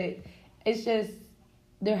 Like, but it's just,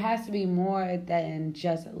 there has to be more than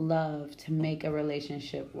just love to make a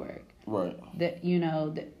relationship work. Right. That, you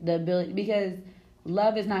know, the ability, because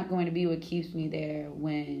love is not going to be what keeps me there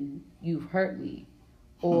when you've hurt me,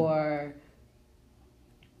 or...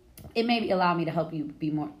 It may allow me to help you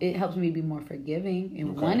be more. It helps me be more forgiving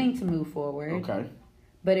and wanting to move forward. Okay.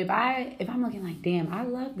 But if I'm looking like, damn, I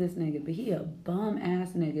love this nigga, but he a bum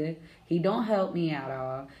ass nigga. He don't help me at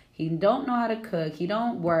all. He don't know how to cook. He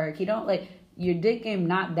don't work. He don't like your dick game.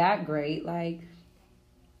 Not that great. Like.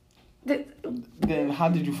 Then how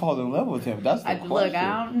did you fall in love with him? That's the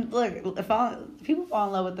question. People fall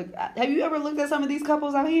in love with the... Have you ever looked at some of these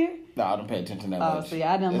couples out here? No, I don't pay attention that much. Oh, see,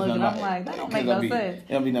 I didn't look and I'm like, that don't make no sense.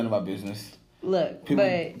 It don't be none of my business. Look,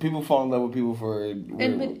 people fall in love with people for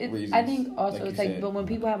reasons. I think also it's like, said. but when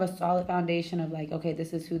people have a solid foundation of like, okay,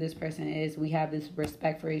 this is who this person is. We have this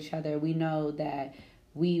respect for each other. We know that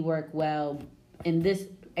we work well in this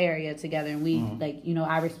area together, and we like, you know,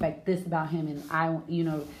 I respect this about him, and I, you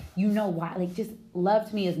know why. Like, just love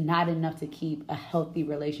to me is not enough to keep a healthy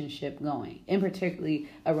relationship going, and particularly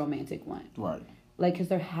a romantic one. Right. Like, because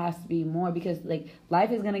there has to be more, because like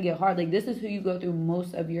life is gonna get hard. Like, this is who you go through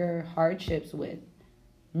most of your hardships with.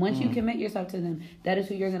 Once you commit yourself to them, that is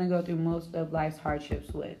who you're gonna go through most of life's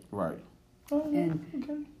hardships with. Right.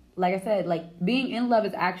 And like I said, like being in love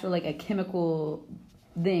is actually like a chemical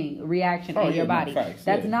reaction in your body.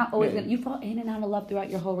 That's not always gonna, you fall in and out of love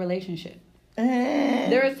throughout your whole relationship.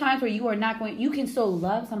 There is times where you are not going, you can still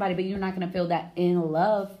love somebody, but you're not going to feel that in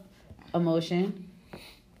love emotion.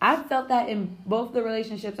 I've felt that in both the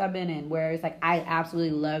relationships I've been in, where it's like I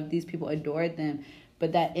absolutely loved these people, adored them,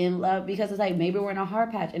 but that in love, because it's like maybe we're in a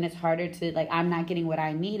hard patch and it's harder to, like, I'm not getting what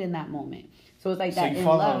I need in that moment. So it's like that. So you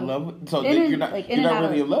fall out of love. So you're not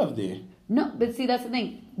really in love there. No, but see, that's the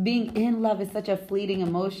thing. Being in love is such a fleeting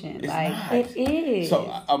emotion. It's like not. It is. So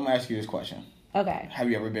I'm gonna ask you this question. Okay. Have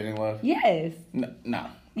you ever been in love? Yes. No.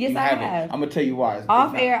 Yes, I have. I'm gonna tell you why.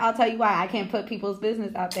 Off air, I'll tell you why. I can't put people's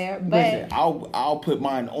business out there. But listen, I'll put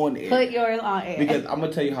mine on air. Put yours on air. Because I'm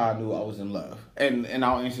gonna tell you how I knew I was in love, and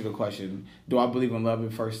I'll answer the question. Do I believe in love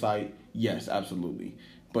at first sight? Yes, absolutely.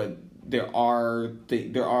 But there are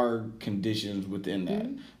conditions within that.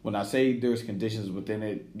 Mm-hmm. When I say there's conditions within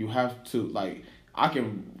it, you have to, like, I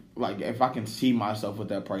can like if I can see myself with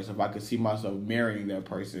that person, if I can see myself marrying that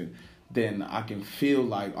person, then I can feel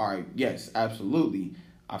like, all right, yes, absolutely.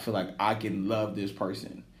 I feel like I can love this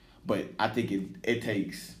person. But I think it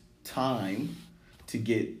takes time to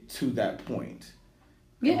get to that point.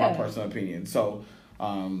 In my personal opinion. So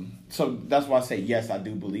that's why I say yes, I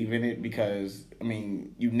do believe in it, because I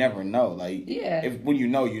mean, you never know. Like, if when you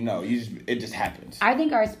know, it just happens. I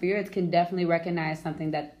think our spirits can definitely recognize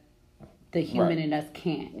something that the human in us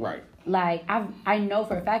can't. Right. Like I know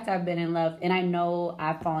for a fact I've been in love, and I know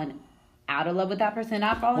I've fallen out of love with that person, and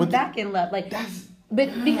I've fallen back in love. Like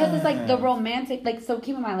but because it's like the romantic, like, so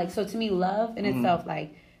keep in mind, like, so to me, love in itself,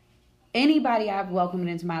 like, anybody I've welcomed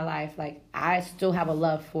into my life, like, I still have a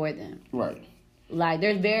love for them. Right. Like,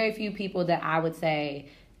 there's very few people that I would say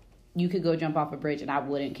you could go jump off a bridge and I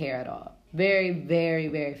wouldn't care at all. Very, very,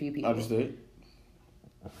 very few people. Understood.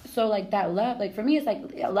 So, like, that love, like, for me, it's like,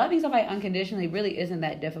 loving somebody unconditionally really isn't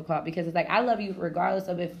that difficult, because it's like, I love you regardless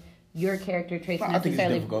of if your character traits necessarily... I think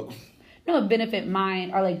it's difficult. No, benefit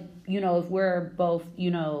mine, or like, you know, if we're both,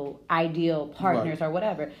 you know, ideal partners or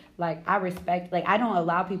whatever. Like, I respect, like, I don't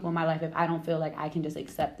allow people in my life if I don't feel like I can just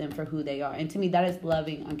accept them for who they are. And to me, that is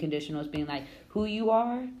loving unconditional, is being like, who you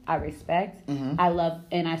are, I respect, I love,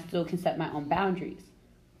 and I still can set my own boundaries.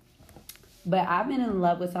 But I've been in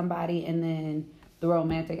love with somebody, and then the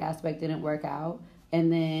romantic aspect didn't work out,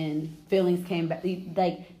 and then feelings came back,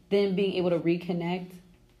 like, then being able to reconnect,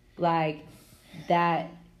 like,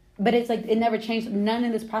 that... But it's like, it never changed. None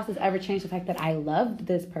in this process ever changed the fact that I loved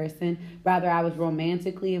this person, whether I was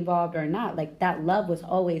romantically involved or not. Like, that love was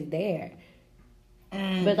always there.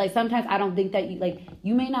 But, like, sometimes I don't think that,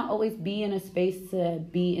 you may not always be in a space to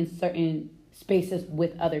be in certain spaces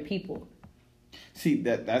with other people. See,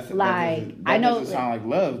 that I know, doesn't sound like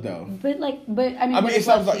love, though. But I mean, it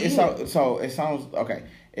sounds like, it sounds, okay,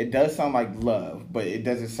 it does sound like love, but it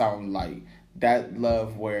doesn't sound like that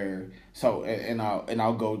love where, so,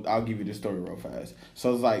 I'll give you the story real fast.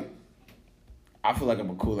 So it's like, I feel like I'm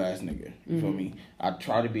a cool ass nigga. You feel me? I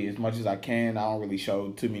try to be as much as I can. I don't really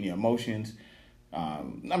show too many emotions. I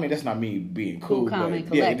mean, that's not me being cool, calm, but and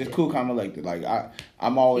collected. just cool, calm, collected. Like,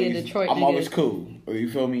 I'm always cool. You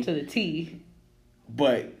feel me? To the T.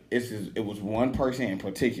 But it was one person in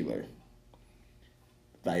particular.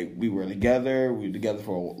 Like, we were together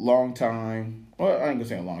for a long time. Well, I ain't gonna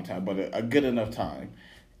say a long time, but a good enough time.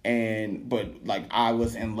 But like, I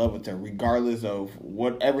was in love with her, regardless of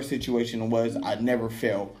whatever situation it was. I never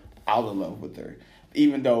fell out of love with her,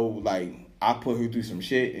 even though, like, I put her through some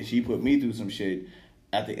shit and she put me through some shit.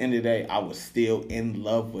 At the end of the day, I was still in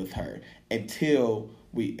love with her until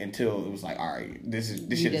it was like, all right, this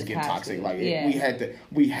shit is getting toxic. Like,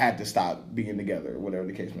 we had to stop being together, whatever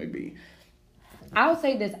the case may be. I'll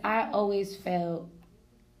say this: I always felt.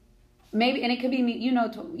 Maybe, and it could be me, you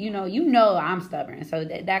know, I'm stubborn, so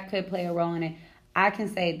that could play a role in it. I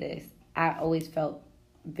can say this: I always felt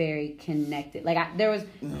very connected. Like,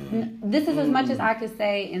 this is as much as I could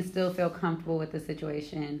say, and still feel comfortable with the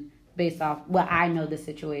situation based off what I know the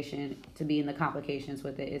situation to be, in the complications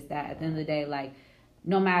with it. Is that at the end of the day, like,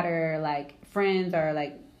 no matter, like, friends or,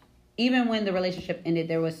 like, even when the relationship ended,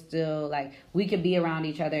 there was still, like, we could be around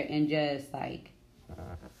each other and just, like,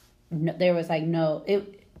 there was, like, no,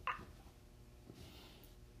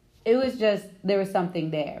 it was just, there was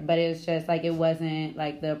something there, but it was just, like, it wasn't,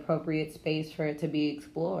 like, the appropriate space for it to be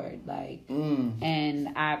explored, like,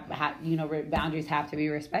 and boundaries have to be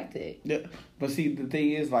respected. Yeah, but see, the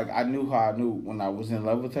thing is, like, I knew how I knew when I was in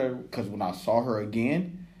love with her, because when I saw her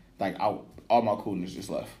again, like, all my coolness just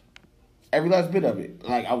left. Every last bit of it.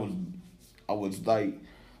 Like, I was, like,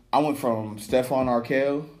 I went from Stephon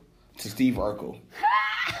Arkell to Steve Urkel.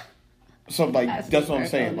 So, like, that's what I'm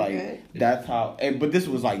saying. Like, that's how... But this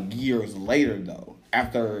was, like, years later, though.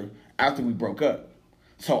 After we broke up.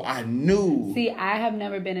 So, I knew... See, I have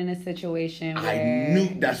never been in a situation where... I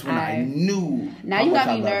knew... That's when I knew... Now, you got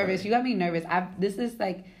me nervous. You got me nervous. This is,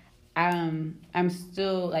 like... I'm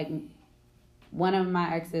still, like... One of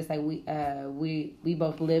my exes, like, we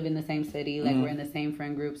both live in the same city. Like, we're in the same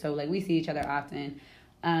friend group. So, like, we see each other often.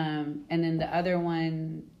 And then the other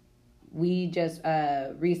one... We just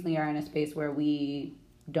recently are in a space where we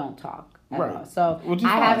don't talk at all. So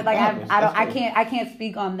I haven't, like, I can't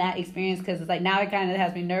speak on that experience, because it's like, now it kind of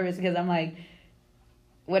has me nervous, because I'm like,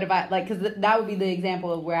 what if I, like, because that would be the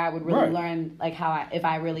example of where I would really learn, like, if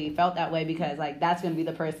I really felt that way, because, like, that's going to be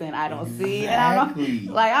the person I don't see. And I don't,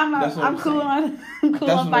 like, I'm cool on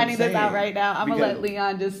finding this out right now. I'm going to let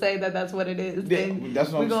Leon just say that that's what it is.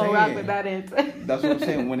 That's what I'm saying. We're going to rock with that answer. That's what I'm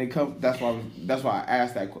saying. When it comes, that's why I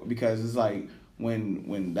asked that, because it's like,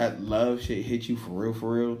 when that love shit hit you for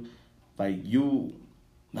real, like,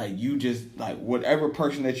 like you just like whatever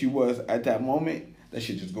person that you was at that moment, that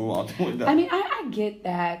shit just go out the window. I mean, I get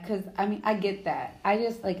that, because I get that. I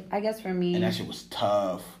just like, I guess for me, and that shit was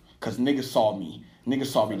tough because niggas saw me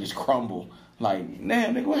just crumble. Like,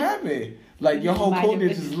 damn, nigga, what happened? Like, your whole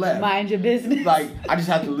coolness just left. Mind your business. Like, I just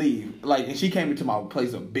had to leave. Like, and she came into my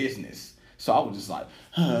place of business. So I was just like,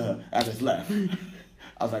 I just left.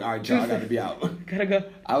 I was like, all right, y'all, I got to be out. Gotta go.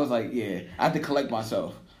 I was like, yeah, I had to collect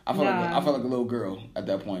myself. I felt like a little girl at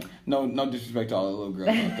that point. No disrespect to all the little girls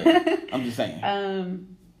out there. I'm just saying.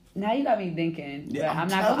 Now you got me thinking. Yeah, I'm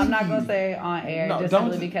not gonna say on air just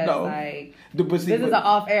simply because like this is an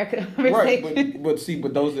off air conversation. Right,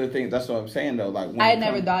 but those are the things. That's what I'm saying though. Like I had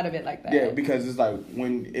never thought of it like that. Yeah, because it's like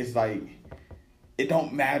when it's like it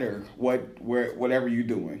don't matter whatever you're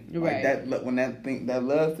doing. Like right. that when that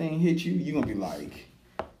love thing hits you, you're gonna be like.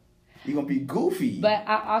 You're going to be goofy. But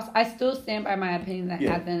I still stand by my opinion that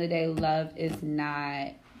at the end of the day, love is not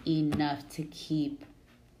enough to keep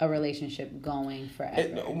a relationship going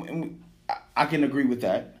forever. I can agree with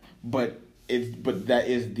that, but that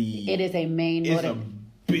is the... It is a main motive.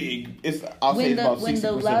 When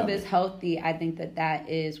the love is healthy, I think that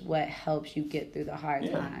is what helps you get through the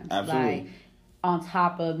hard times. Absolutely. Like, on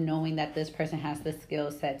top of knowing that this person has the skill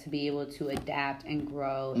set to be able to adapt and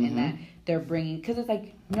grow, and that they're bringing, because it's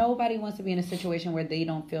like nobody wants to be in a situation where they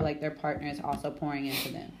don't feel like their partner is also pouring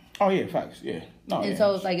into them. Oh yeah, facts. Yeah, no. And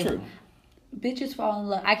so it's like if bitches fall in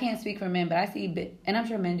love. I can't speak for men, but I see, and I'm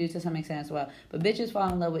sure men do to some extent as well. But bitches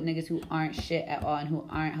fall in love with niggas who aren't shit at all and who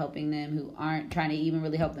aren't helping them, who aren't trying to even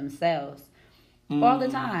really help themselves all the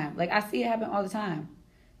time. Like I see it happen all the time.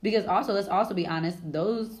 Because also, let's also be honest,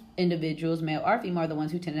 those individuals, male or female, are the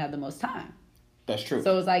ones who tend to have the most time. That's true.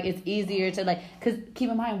 So it's like, it's easier to like, because keep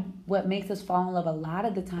in mind, what makes us fall in love a lot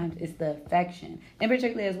of the times is the affection. And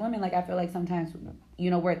particularly as women, like I feel like sometimes,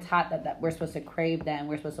 we're taught that we're supposed to crave that and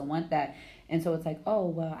we're supposed to want that. And so it's like, oh,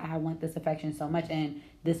 well, I want this affection so much. And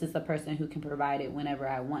this is the person who can provide it whenever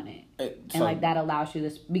I want it. And like that allows you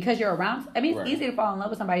this, because you're around. I mean, it's easy to fall in love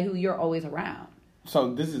with somebody who you're always around.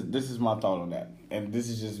 So this is my thought on that, and this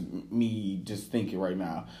is just me just thinking right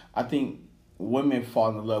now. I think women fall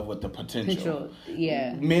in love with the potential.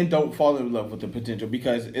 Yeah. Men don't fall in love with the potential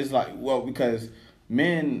because it's like, because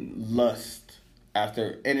men lust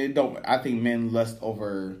after, and it don't. I think men lust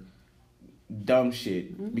over dumb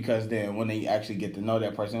shit because then when they actually get to know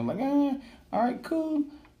that person, I'm like, all right, cool,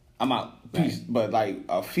 I'm out, peace. Right. But like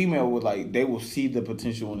a female would they will see the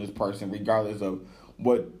potential in this person regardless of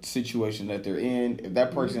what situation that they're in. If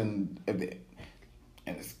that person, and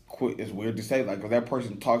it's weird to say, like if that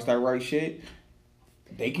person talks that right shit,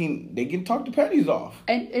 they can talk the pennies off.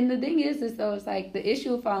 And the thing is though, it's like the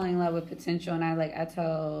issue of falling in love with potential, and I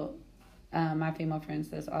tell my female friends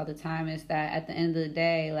this all the time, is that at the end of the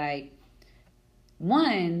day, like,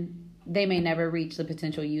 one, they may never reach the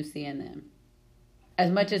potential you see in them,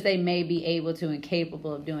 as much as they may be able to and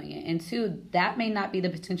capable of doing it. And two, that may not be the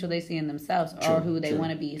potential they see in themselves or who they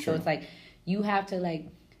want to be. So it's like, you have to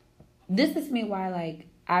this is me why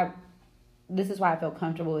this is why I feel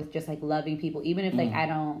comfortable with just loving people, even if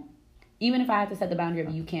even if I have to set the boundary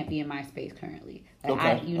of you can't be in my space currently.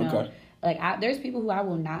 There's people who I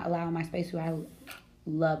will not allow in my space who I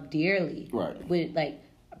love dearly. Right. Would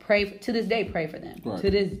pray to this day, pray for them. Right. To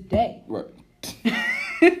this day. Right.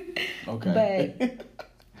 Okay. But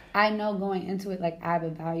I know going into it, I've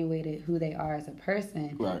evaluated who they are as a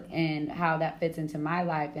person, right, and how that fits into my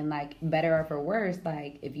life, and better or for worse,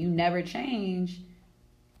 if you never change,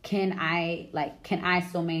 can I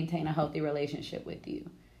still maintain a healthy relationship with you?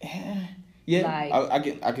 Yeah,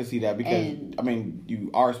 I can see that, because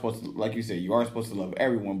you are supposed to, like you said, you are supposed to love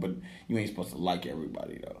everyone, but you ain't supposed to like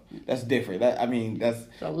everybody though. That's different. That's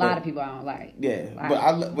so a lot of people I don't like. Yeah,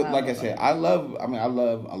 but like I said, I love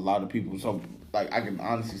a lot of people. So I can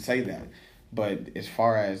honestly say that. But as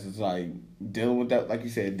far as it's dealing with that, like you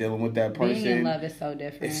said, dealing with that person, being in love is so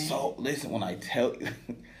different. Listen, when I tell you,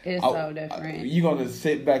 it's so different. You're gonna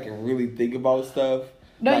sit back and really think about stuff.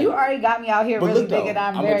 No, you already got me out here really thinking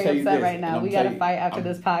I'm very upset right now. We got to fight after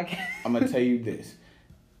this podcast. I'm going to tell you this.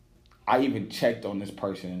 I even checked on this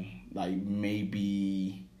person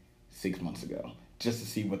maybe 6 months ago just to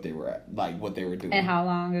see what they were at, what they were doing. And how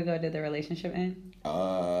long ago did the relationship end?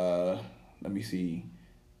 Let me see.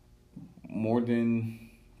 More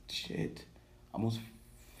than almost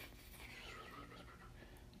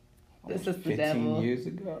this is the 15 devil. years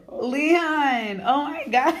ago. Leon, oh my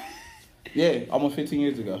God. Yeah, almost 15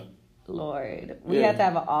 years ago. Lord, we have to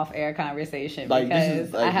have an off-air conversation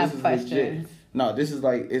because I have questions. Legit. No, this is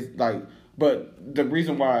But the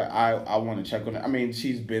reason why I want to check on it, I mean,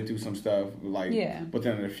 she's been through some stuff like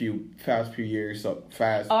within past few years. So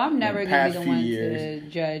fast. Oh, I'm never gonna be the one to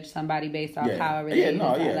judge somebody based off how it really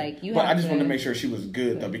is. Like you. But I just want to make sure she was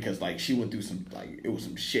good though, because like she went through some it was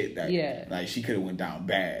some shit that like she could have went down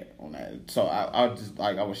bad on that. So I just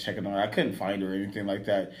I was checking on her. I couldn't find her or anything like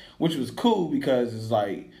that, which was cool because it's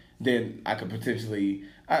like then I could potentially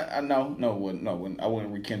I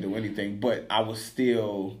wouldn't rekindle anything, but I was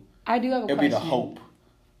still. I do have a question. It'd be the hope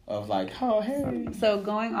of like, oh, hey. So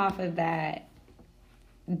going off of that,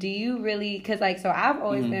 do you really, because like, so I've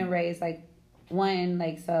always been raised like one,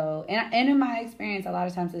 like, so, and in my experience, a lot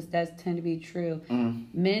of times this does tend to be true.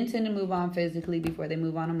 Men tend to move on physically before they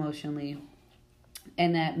move on emotionally.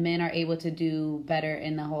 And that men are able to do better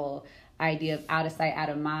in the whole idea of out of sight, out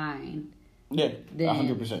of mind. Yeah,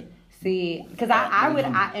 100%. See, because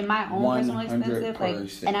I in my own personal experience,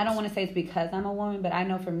 like, and I don't want to say it's because I'm a woman, but I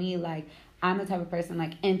know for me, like, I'm the type of person,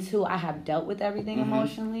 like, until I have dealt with everything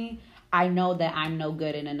emotionally, I know that I'm no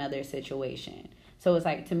good in another situation. So it's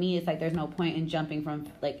like, to me, it's like there's no point in jumping from,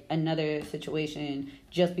 like, another situation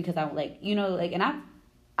just because I'm, like, you know, like, and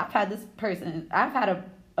I've had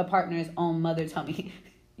a partner's own mother tell me,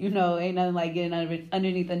 you know, ain't nothing like getting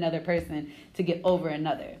underneath another person to get over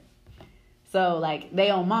another. So, like,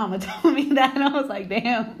 they own mama told me that, and I was like,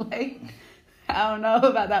 damn, like, I don't know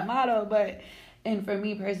about that motto, but, and for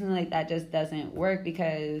me personally, like, that just doesn't work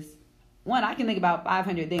because, one, I can think about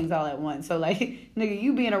 500 things all at once. So, like, nigga,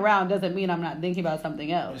 you being around doesn't mean I'm not thinking about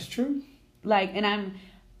something else. That's true. Like, and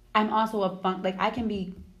I'm also like, I can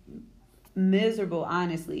be miserable,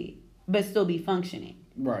 honestly, but still be functioning.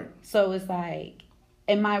 Right. So, it's like,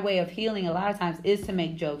 and my way of healing a lot of times is to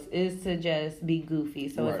make jokes, is to just be goofy.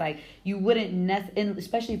 So it's like you wouldn't and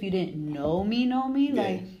especially if you didn't know me,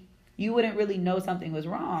 like you wouldn't really know something was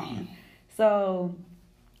wrong. So,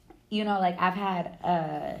 you know, like I've had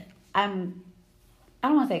I don't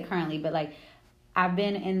want to say currently, but like I've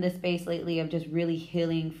been in the space lately of just really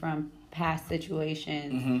healing from past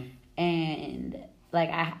situations and like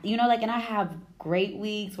and I have great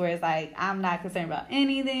weeks where it's like I'm not concerned about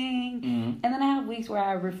anything, and then I have weeks where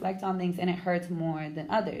I reflect on things and it hurts more than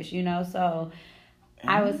others, you know. So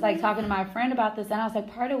I was like talking to my friend about this, and I was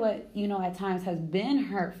like, part of what, you know, at times has been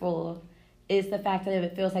hurtful is the fact that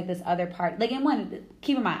it feels like this other part, like, and one,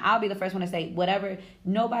 keep in mind, I'll be the first one to say whatever,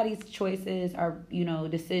 nobody's choices or, you know,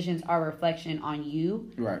 decisions are a reflection on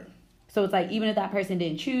you. Right. So it's like, even if that person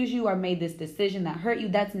didn't choose you or made this decision that hurt you,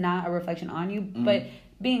 that's not a reflection on you. But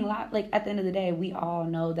being like, at the end of the day, we all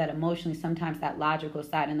know that emotionally, sometimes that logical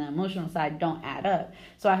side and the emotional side don't add up.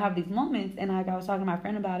 So I have these moments, and like I was talking to my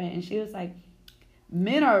friend about it, and she was like,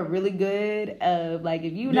 men are really good of like,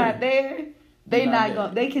 if you're not there, they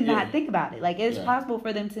cannot think about it. Like, it's possible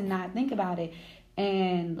for them to not think about it.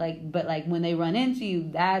 And like, but like when they run into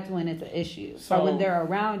you, that's when it's an issue. So when they're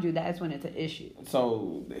around you, that's when it's an issue.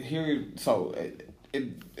 So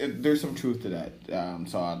there's some truth to that.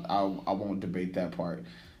 So I won't debate that part.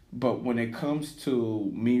 But when it comes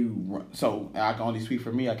to me, so I can only speak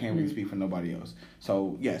for me. I can't really speak for nobody else.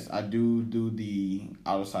 So yes, I do the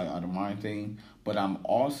out of sight, out of mind thing. But I'm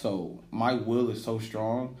also, my will is so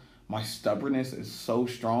strong. My stubbornness is so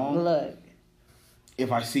strong. Look,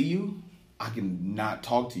 if I see you, I can not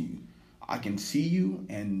talk to you. I can see you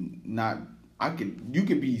and not. You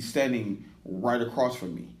could be standing right across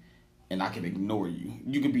from me, and I can ignore you.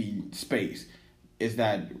 You could be spaced. Is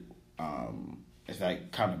that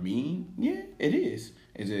kind of mean? Yeah, it is.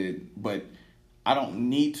 Is it? But I don't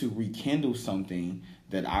need to rekindle something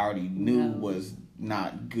that I already knew was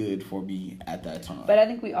not good for me at that time. But I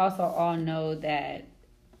think we also all know that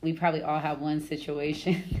we probably all have one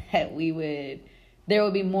situation that there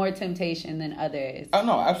would be more temptation than others. Oh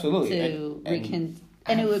no, absolutely.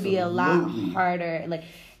 And it would be a lot harder. Like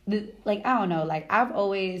I don't know. Like I've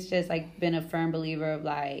always just like been a firm believer of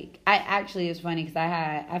like, it's funny because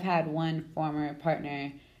I've had one former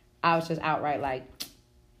partner. I was just outright like,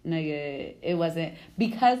 nigga, it wasn't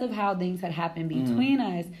because of how things had happened between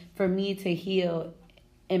us for me to heal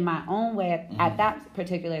in my own way at that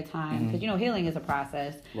particular time, because you know healing is a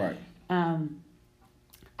process. Right.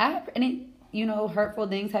 Hurtful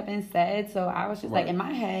things have been said, so I was just like in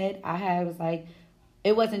my head, was like,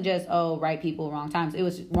 it wasn't just right people, wrong times. It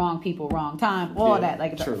was wrong people, wrong time. All that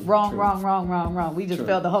like wrong. We just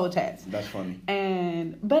failed the whole test. That's funny.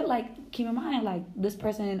 But like keep in mind, like this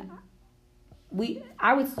person,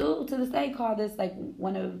 I would still to this day call this like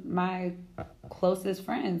one of my closest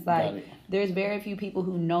friends. Like there's very few people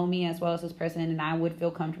who know me as well as this person, and I would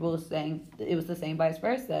feel comfortable saying it was the same vice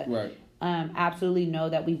versa. Right. Absolutely know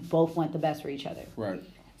that we both want the best for each other. Right.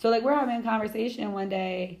 So like we're having a conversation one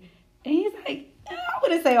day, And he's like, I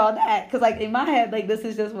wouldn't say all that. Because, like, in my head, like, this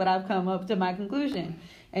is just what I've come up to my conclusion.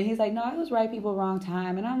 And he's like, no, I was right people, wrong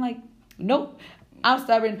time. And I'm like, nope. I'm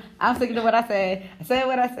stubborn. I'm sticking to what I said. I said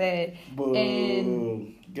what I said. Boo.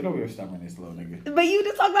 And get over your stubbornness, little nigga. but you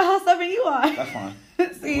just talk about how stubborn you are. That's fine.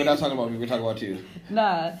 See? We're not talking about me. We're talking about you.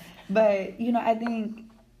 Nah. But, you know, I think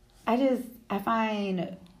I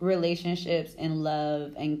find relationships and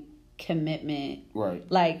love and commitment. Right.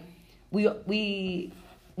 Like, we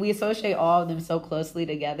associate all of them so closely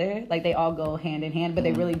together. Like, they all go hand in hand, but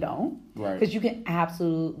they really don't. Right. Because you can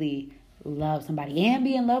absolutely love somebody and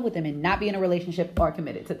be in love with them and not be in a relationship or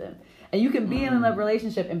committed to them. And you can be in a love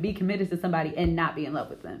relationship and be committed to somebody and not be in love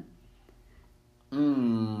with them.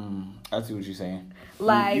 I see what you're saying.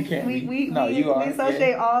 Like, you can't we are.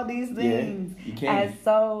 associate all these things you can. as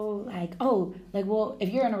so, like, oh, like, well, if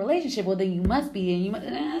you're in a relationship, well, then you must be, and you must,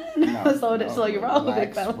 so you're wrong.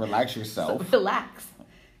 Relax yourself. So relax.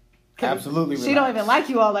 Absolutely relax. She don't even like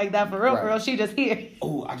you all like that, for real, for real. She just here.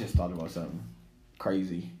 Oh, I just thought about something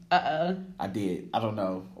crazy. I did. I don't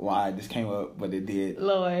know why this came up, but it did.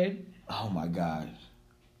 Lord. Oh my gosh.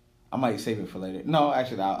 I might save it for later. No,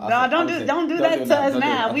 actually, don't do that to us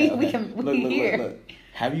now. We can hear. Look.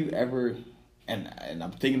 Have you ever? And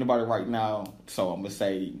I'm thinking about it right now, so I'm gonna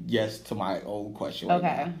say yes to my old question. Right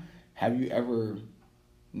now. Have you ever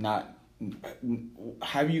not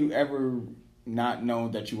known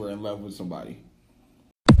that you were in love with somebody?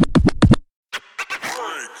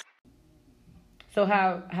 So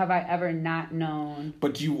have I ever not known?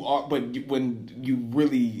 But when you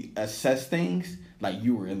really assess things, like,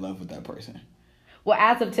 you were in love with that person. Well,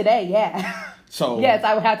 as of today, yeah. So yes,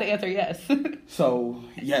 I would have to answer yes. So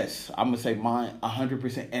yes, I'm gonna say mine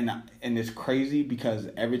 100%, and it's crazy because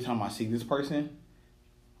every time I see this person,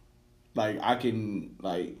 like, I can,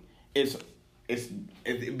 like,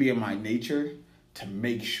 it be in my nature to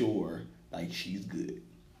make sure, like, she's good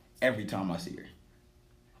every time I see her.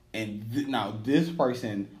 And now this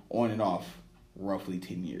person on and off roughly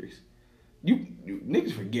 10 years. You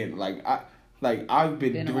niggas forget, I've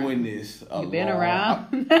been doing around. This a You've been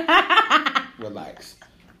around? Relax.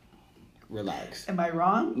 Am I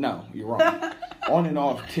wrong? No, you're wrong. On and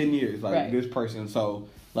off 10 years, like, right. This person. So,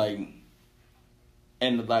 like,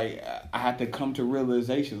 and, like, I had to come to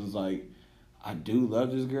realizations, like, I do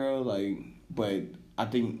love this girl, like, but I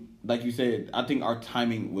think, like you said, I think our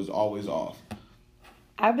timing was always off.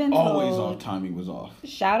 I've been always told, off. Timing was off.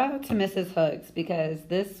 Shout out to Mrs. Hooks, because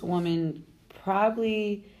this woman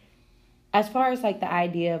probably, as far as, like, the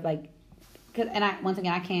idea of, like, once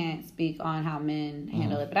again, I can't speak on how men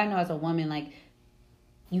handle it, but I know as a woman, like,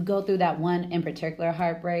 you go through that one in particular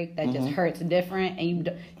heartbreak that just hurts different,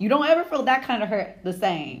 and you don't ever feel that kind of hurt the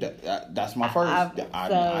same. That's my first.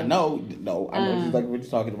 I know. No, I know exactly what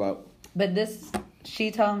you're talking about. But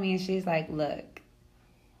she told me, she's like, look,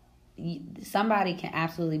 somebody can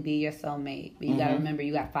absolutely be your soulmate, but you got to remember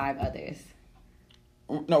you got 5 others.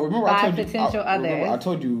 No, remember I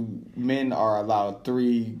told you men are allowed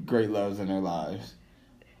 3 great loves in their lives.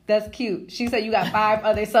 That's cute. She said you got 5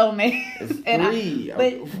 other soulmates. It's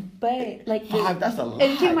 3. But like 5, that's a lot.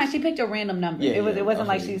 And keep in mind, she picked a random number. Yeah, it wasn't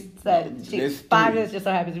like she said 5 just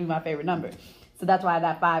so happens to be my favorite number. So that's why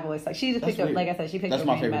that 5 always, like, she just picked up, like I said, she picked that's a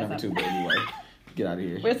my random favorite number too, but anyway. Get out of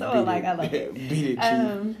here. We're so alike. I love it. Beat it,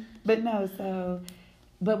 Chief. But no,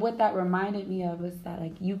 but what that reminded me of was that,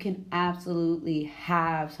 like, you can absolutely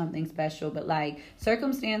have something special, but, like,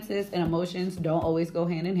 circumstances and emotions don't always go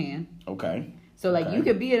hand in hand. Okay. So, like, you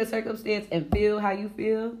could be in a circumstance and feel how you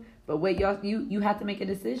feel, but wait, you have to make a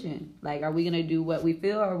decision. Like, are we going to do what we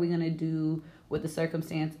feel, or are we going to do what is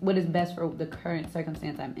best for the current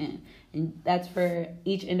circumstance I'm in? And that's for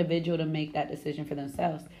each individual to make that decision for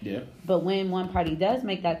themselves. Yeah. But when one party does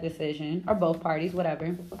make that decision, or both parties,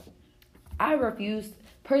 whatever, I refuse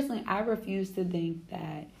to think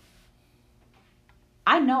that,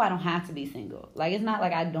 I know I don't have to be single. Like, it's not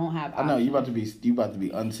like I don't have options. I know you about to be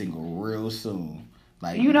unsingle real soon.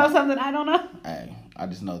 Like, you know something I don't know? Hey, I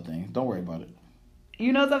just know things. Don't worry about it.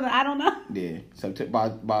 You know something I don't know? Yeah. So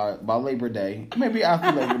by Labor Day, maybe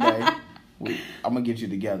after Labor Day, I'm gonna get you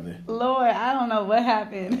together. Lord, I don't know what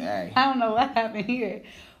happened. Hey. I don't know what happened here.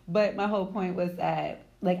 But my whole point was that,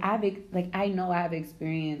 like, I know I've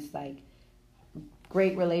experienced, like,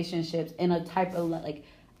 great relationships in a type of, like,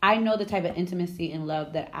 I know the type of intimacy and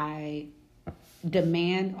love that I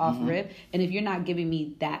demand off rip. And if you're not giving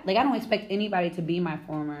me that, like, I don't expect anybody to be my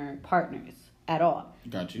former partners at all.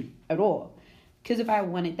 Got you. At all. Because if I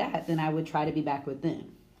wanted that, then I would try to be back with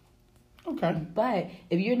them. Okay. But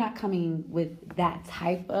if you're not coming with that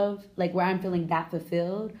type of, like, where I'm feeling that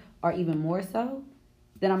fulfilled, or even more so,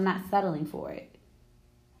 then I'm not settling for it.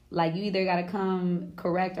 Like, you either got to come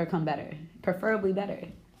correct or come better. Preferably better.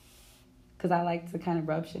 Because I like to kind of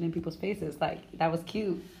rub shit in people's faces. Like, that was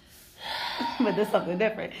cute. But there's something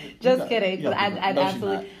different. Just kidding. I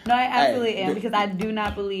absolutely am. Because I do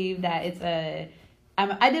not believe that it's a...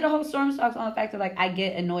 I did a whole storm talks on the fact that, like, I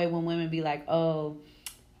get annoyed when women be like, oh,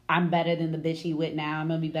 I'm better than the bitch he with now. I'm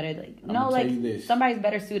going to be better. Like, no, like, somebody's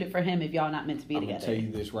better suited for him if y'all not meant to be together. I'm going to tell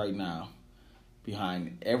you this right now.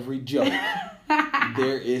 Behind every joke,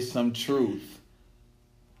 there is some truth.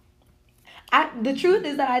 The truth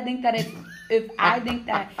is that I think that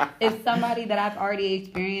if somebody that I've already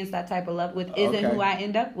experienced that type of love with isn't who I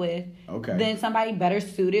end up with, then somebody better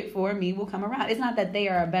suited for me will come around. It's not that they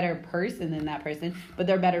are a better person than that person, but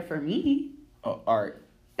they're better for me. Oh, all right.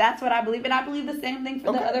 That's what I believe, and I believe the same thing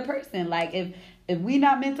for the other person. Like, if we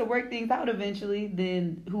not meant to work things out eventually,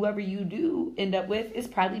 then whoever you do end up with is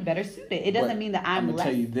probably better suited. It doesn't mean that I'm gonna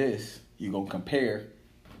tell you this. You're gonna compare.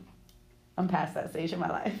 I'm past that stage of my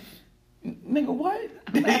life. Nigga, what?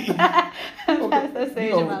 I'm past that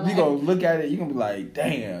stage of my life. You gonna look at it, you're gonna be like,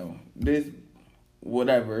 damn, this,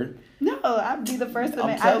 whatever. No, I'd be the first to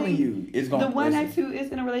I'm telling you, it's gonna... The one ex who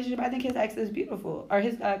is in a relationship, I think his ex is beautiful. Or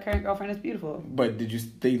his current girlfriend is beautiful. But did you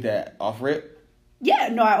think that off rip? Yeah,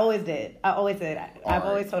 no, I always did. I always said that. I've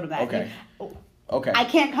always told him that. Okay. I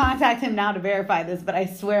can't contact him now to verify this, but I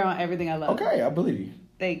swear on everything I love. Okay, I believe you.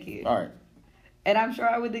 Thank you. All right. And I'm sure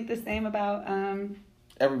I would think the same about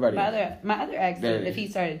everybody. My other ex if he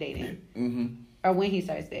started dating. Mm-hmm. Or when he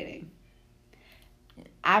starts dating.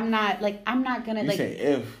 I'm not gonna you like... say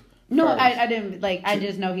if. No, I didn't, like, I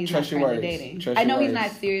just know he's not currently dating. Trust I know your he's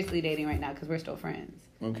words. not seriously dating right now because we're still friends.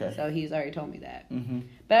 Okay. So he's already told me that. Mm-hmm.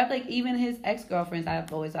 But I've, like, even his ex-girlfriends,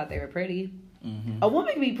 I've always thought they were pretty. Mm-hmm. A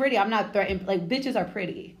woman can be pretty. I'm not threatened. Like, bitches are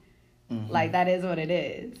pretty. Mm-hmm. Like, that is what it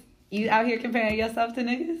is. You out here comparing yourself to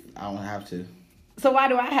niggas? I don't have to. So why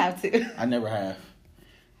do I have to? I never have.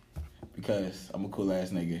 Because I'm a cool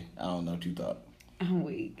ass nigga. I don't know what you thought. I'm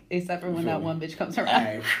weak. Except for when that one bitch comes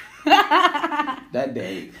around. That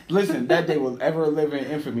day. Listen, that day will ever live in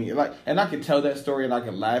infamy. Like, and I can tell that story and I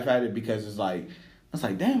can laugh at it because it's like,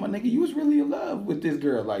 damn, my nigga, you was really in love with this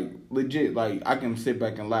girl. Like, legit. Like, I can sit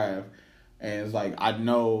back and laugh. And it's like, I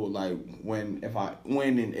know, like, when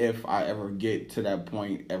and if I ever get to that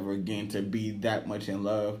point ever again to be that much in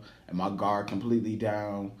love and my guard completely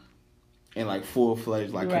down and, like,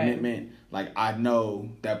 full-fledged, like, commitment, like, I know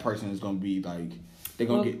that person is going to be, like, they're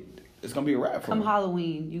going to it's going to be a wrap for Come them.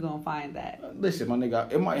 Halloween, you going to find that. Listen, my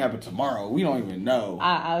nigga, it might happen tomorrow. We don't even know.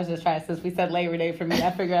 I was just trying, since we said Labor Day for me, I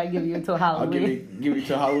figured I'd give you until Halloween. I'll give you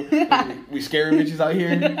till Halloween. We scary bitches out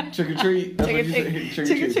here. Trick or treat. That's what you say. Trick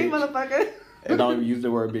or treat, motherfucker. And I don't even use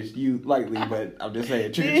the word bitch you lightly, but I'm just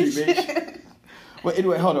saying trick or treat, bitch. But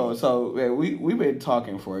anyway, hold on. So man, we've been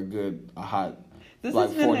talking for a hot. This like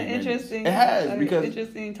has been 40 an minutes. interesting. It has because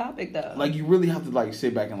interesting topic though. Like you really have to like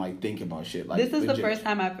sit back and like think about shit. Like this is legit. The first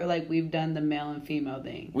time I feel like we've done the male and female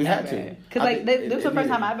thing. We had to because like this is the first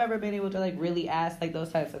time I've ever been able to like really ask like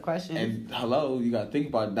those types of questions. And hello, you gotta think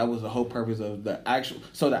about it. That was the whole purpose of the actual.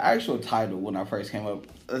 So the actual title when I first came up.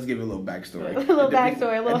 Let's give it a little backstory. A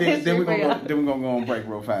little history. Then we're gonna go on break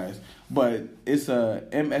real fast. But it's a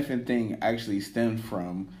MFing thing actually stemmed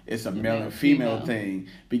from it's a male and female thing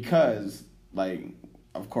because like.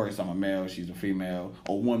 Of course, I'm a male. She's a female.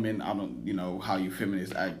 A woman. I don't, how you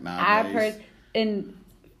feminists act nowadays.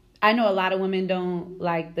 I know a lot of women don't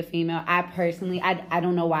like the female. I personally, I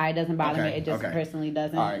don't know why it doesn't bother me. It just personally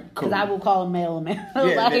doesn't. All right, cool. Because I will call a male a male.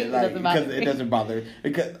 Yeah, it doesn't bother me.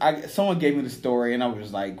 Because someone gave me the story and I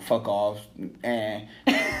was like, fuck off. And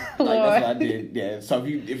that's what I did. Yeah. So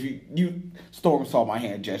if you Storm saw my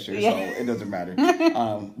hand gesture, so it doesn't matter.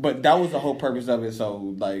 But that was the whole purpose of it. So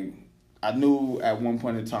like. I knew at one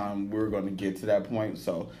point in time we were going to get to that point,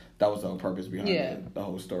 so that was the whole purpose behind the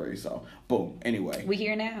whole story. So, boom. Anyway. We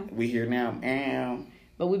here now.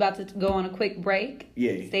 But we about to go on a quick break.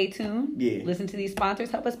 Yeah. Stay tuned. Yeah. Listen to these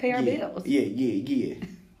sponsors. Help us pay our bills. Yeah.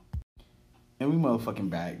 And we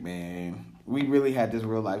motherfucking back, man. We really had this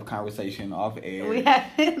real life conversation off air. We had.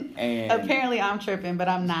 And apparently I'm tripping, but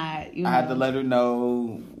I'm not. I had to let her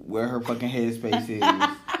know where her fucking headspace is.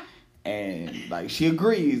 And like she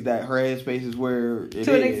agrees that her headspace is where it is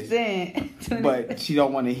to an extent, but she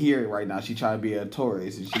don't want to hear it right now. She trying to be a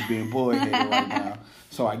tourist and she's being bullheaded right now.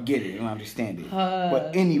 So I get it and I understand it.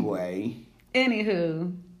 But anyway,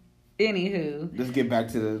 anywho, let's get back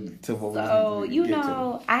to what so we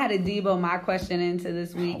to. I had to debo my question into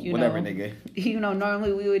this week. Whatever, nigga.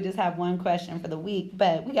 Normally we would just have one question for the week,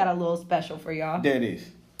 but we got a little special for y'all. There it is,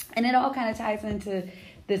 and it all kind of ties into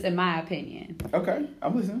this, in my opinion. Okay,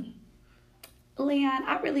 I'm listening. Leon,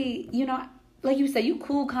 I really, like you said, you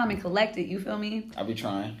cool, calm, and collected. You feel me? I be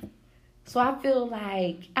trying. So I feel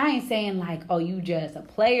like, I ain't saying like, oh, you just a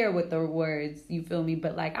player with the words, you feel me?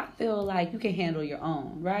 But like, I feel like you can handle your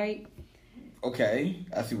own, right? Okay.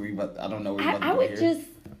 I see where you about, I don't know where you about to I go would here. just,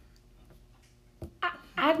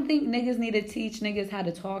 I think niggas need to teach niggas how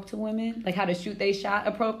to talk to women, like how to shoot they shot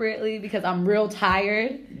appropriately, because I'm real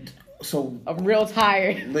tired. So. I'm real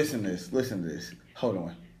tired. Listen to this. Hold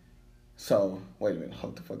on. So, wait a minute.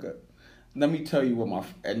 Hold the fuck up. Let me tell you what my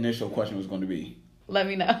initial question was going to be. Let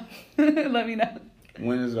me know. Let me know.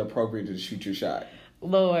 When is it appropriate to shoot your shot?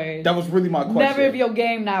 Lord. That was really my question. Never if your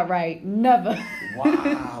game not right. Never.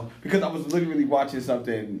 Wow. Because I was literally watching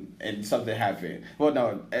something and something happened. Well,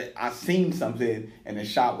 no, I seen something and the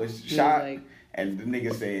shot was shot like... and the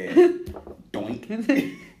nigga said,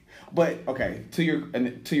 doink. But, okay, to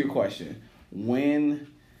your question.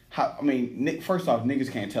 First off, niggas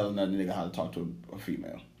can't tell another nigga how to talk to a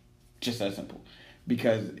female. Just that simple.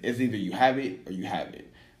 Because it's either you have it or you have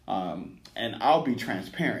it. And I'll be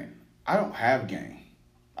transparent. I don't have game.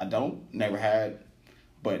 I don't. Never had.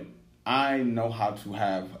 But I know how to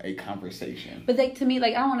have a conversation. But like, to me,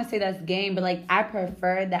 like, I don't want to say that's game, but like, I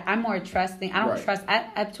prefer that. I'm more trusting. I don't trust.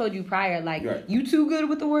 I've told you prior, like, you too good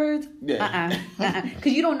with the words? Yeah.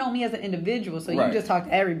 Because you don't know me as an individual, so you just talk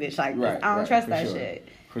to every bitch like this. I don't trust that shit.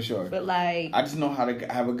 For sure. But like, I just know how to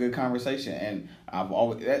have a good conversation. And I've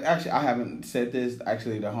always, actually, I haven't said this.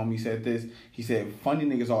 Actually, the homie said this. He said, funny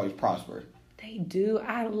niggas always prosper. They do.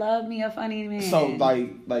 I love me a funny man. So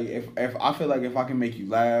like if I feel like if I can make you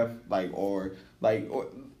laugh, or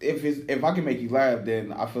if I can make you laugh,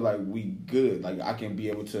 then I feel like we good. Like I can be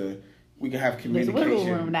able to, we can have communication. There's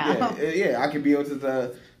wiggle room now. Yeah, I can be able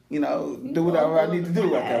to, do whatever I need to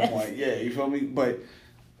do at that point. Yeah, you feel me? But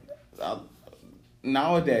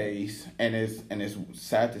nowadays, and it's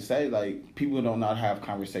sad to say, like, people do not have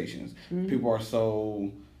conversations. Mm-hmm. People are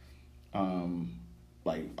so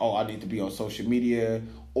like, oh, I need to be on social media,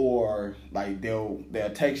 or like they'll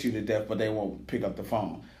text you to death, but they won't pick up the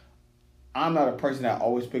phone. I'm not a person that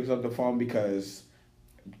always picks up the phone because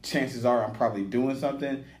chances are I'm probably doing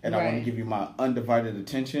something and I want to give you my undivided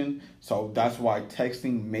attention. So that's why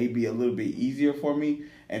texting may be a little bit easier for me.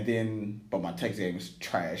 And then, but my text game is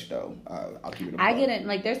trash though. I'll keep it. I get it.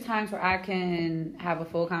 Like, there's times where I can have a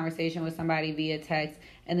full conversation with somebody via text,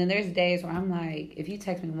 and then there's days where I'm like, if you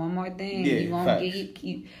text me one more thing, you won't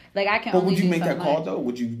keep. Like, I can. But would you make that call though?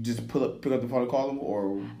 Would you just pick up the phone and call them,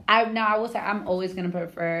 or? I will say I'm always gonna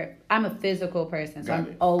prefer. I'm a physical person, so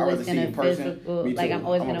I'm always gonna physical. Like, I'm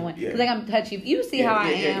always gonna win because like I'm touchy. You see how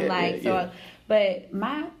I am, so. But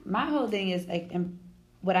my whole thing is like.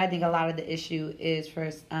 What I think a lot of the issue is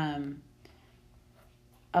for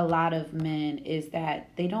a lot of men is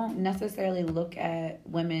that they don't necessarily look at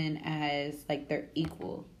women as like they're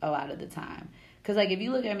equal a lot of the time. Because like if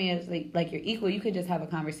you look at me as like you're equal, you could just have a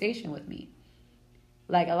conversation with me.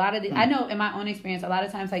 Like a lot of I know in my own experience, a lot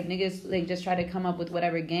of times like niggas like just try to come up with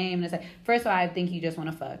whatever game, and it's like, first of all, I think you just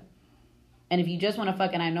want to fuck, and if you just want to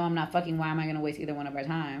fuck and I know I'm not fucking, why am I gonna waste either one of our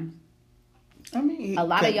times? I mean, a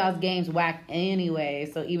lot of y'all's games whack anyway,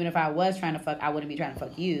 so even if I was trying to fuck, I wouldn't be trying to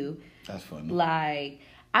fuck you. That's funny. Like,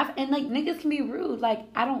 niggas can be rude. Like,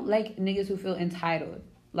 I don't like niggas who feel entitled.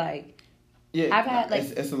 Like, yeah, I've had like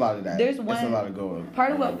it's a lot of that. There's one. It's a lot of going.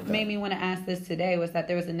 Part of what made me want to ask this today was that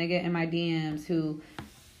there was a nigga in my DMs who,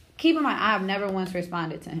 keep in mind, I've never once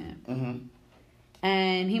responded to him. Mm-hmm.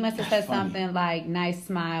 And he must have said something like, nice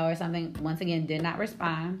smile or something. Once again, did not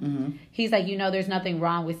respond. Mm-hmm. He's like, there's nothing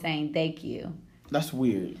wrong with saying thank you. That's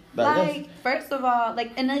weird. First of all,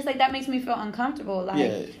 like, and it's like, that makes me feel uncomfortable. Like,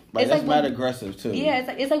 yeah, like, that's mad aggressive, too. Yeah,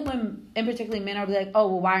 it's like when, in particularly, men are like, oh,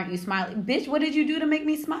 well, why aren't you smiling? Bitch, what did you do to make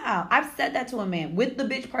me smile? I've said that to a man, with the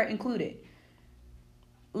bitch part included.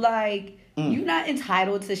 Like, you're not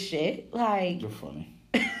entitled to shit. Like, you're funny.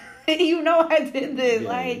 You know I did this. Yeah,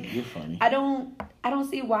 like, you're funny. I don't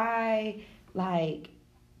see why, like,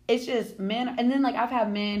 it's just men. And then, like, I've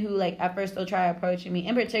had men who, like, at first they'll try approaching me,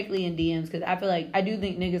 and particularly in DMs, because I feel like, I do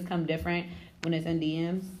think niggas come different when it's in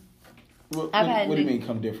DMs. What do you mean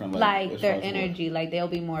come different? Like their energy, like, they'll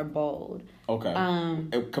be more bold.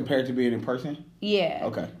 Okay. Compared to being in person? Yeah.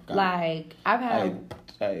 Okay. Like, I've had...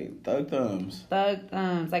 Hey, thug thumbs. Thug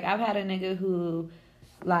thumbs. Like, I've had a nigga who...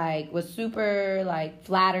 like, was super, like,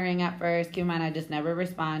 flattering at first. Keep in mind, I just never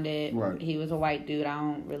responded. Right. He was a white dude.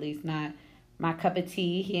 It's not my cup of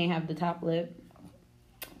tea. He ain't have the top lip.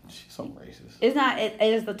 She's so racist. It's not, it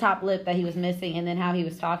is the top lip that he was missing. And then how he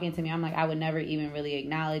was talking to me, I'm like, I would never even really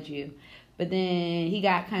acknowledge you. But then he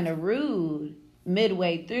got kind of rude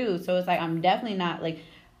midway through. So it's like, I'm definitely not, like,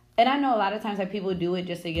 And I know a lot of times like people do it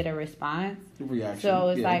just to get a response. Reaction. So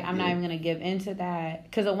it's like, I'm not even going to give into that.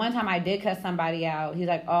 Because the one time I did cuss somebody out, he's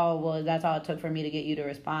like, oh, well, that's all it took for me to get you to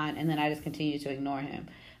respond. And then I just continued to ignore him.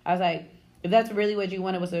 I was like, if that's really what you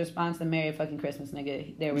wanted was a response, then Merry fucking Christmas,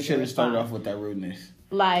 nigga. There was you should have started off with that rudeness.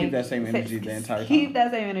 Like, keep that same energy the entire time. Keep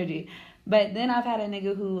that same energy. But then I've had a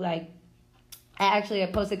nigga who, like, I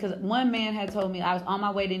posted, because one man had told me I was on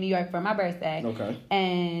my way to New York for my birthday. Okay.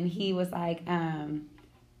 And he was like,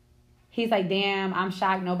 he's like, damn, I'm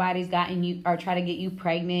shocked nobody's gotten you or try to get you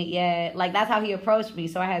pregnant yet. Like, that's how he approached me.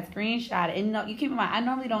 So I had screenshot. And no, you keep in mind, I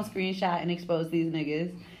normally don't screenshot and expose these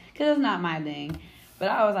niggas because it's not my thing. But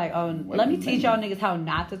I was like, oh, let me teach y'all niggas how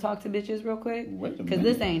not to talk to bitches real quick. Because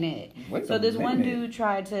this ain't it. So this one dude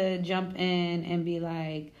tried to jump in and be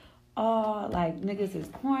like, oh, like, niggas is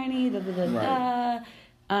corny, da da da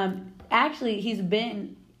da.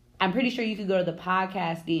 Actually, I'm pretty sure you could go to the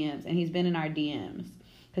podcast DMs, and he's been in our DMs.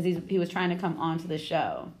 Because he was trying to come onto the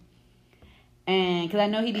show. And because I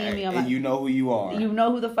know he DM'd me on my... And you know who you are. You know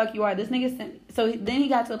who the fuck you are. This nigga sent... So then he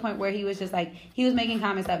got to the point where he was just like... He was making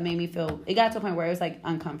comments that made me feel... It got to a point where it was like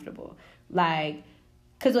uncomfortable. Like...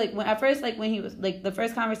 Because like when he was... Like the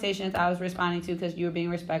first conversations I was responding to because you were being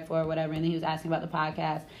respectful or whatever. And then he was asking about the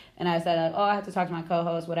podcast. And I said, like, oh, I have to talk to my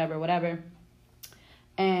co-host, whatever.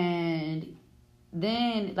 And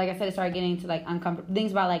then, like I said, it started getting to like uncomfortable...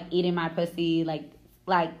 Things about like eating my pussy, like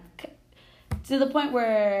to the point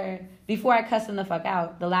where before I cussed him the fuck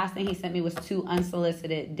out, the last thing he sent me was 2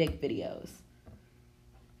 unsolicited dick videos.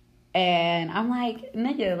 And I'm like,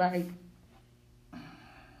 nigga, like...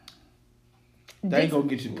 That ain't gonna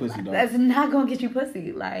get you pussy, though. That's not gonna get you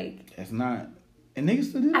pussy, like... That's not... And niggas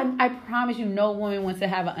still do that? I promise you, no woman wants to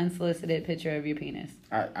have an unsolicited picture of your penis.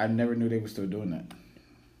 I never knew they were still doing that.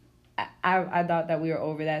 I thought that we were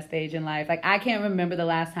over that stage in life. Like, I can't remember the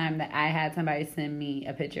last time that I had somebody send me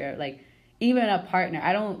a picture. Like, even a partner.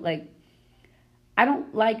 I don't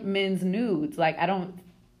like men's nudes. Like, I don't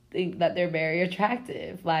think that they're very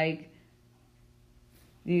attractive. Like,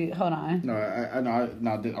 hold on. No,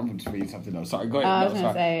 I'm just reading something else. Sorry, go ahead. I was going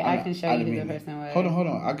to say, I can show you who the person was. Hold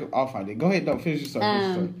on. I'll find it. Go ahead. No, finish your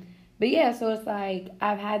story. But yeah, so it's like,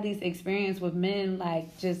 I've had these experiences with men,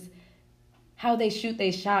 like, just... How they shoot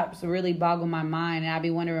their shots really boggle my mind, and I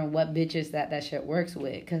be wondering what bitches that shit works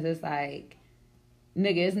with, because it's like,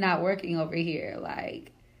 nigga, it's not working over here.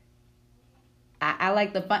 Like, I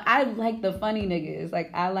like the fun. I like the funny niggas.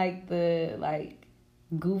 Like, I like the like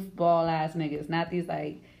goofball ass niggas, not these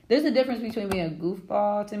like. There's a difference between being a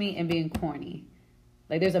goofball to me and being corny.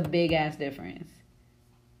 Like, there's a big ass difference.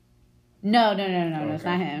 No, okay. It's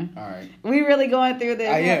not him. All right. We really going through this.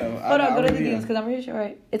 I am. Hold on, go to the DMs, because I'm pretty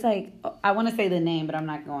sure it's like, I want to say the name, but I'm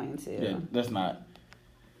not going to. Yeah, that's not.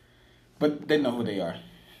 But they know who they are.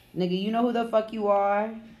 Nigga, you know who the fuck you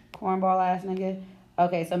are? Cornball ass nigga.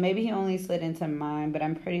 Okay, so maybe he only slid into mine, but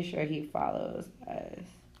I'm pretty sure he follows us.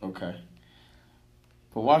 Okay.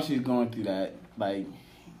 But while she's going through that, like...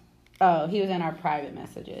 Oh, he was in our private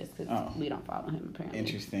messages, because we don't follow him, apparently.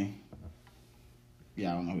 Interesting.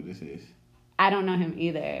 Yeah, I don't know who this is. I don't know him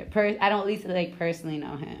either. I don't at least like personally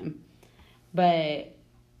know him. But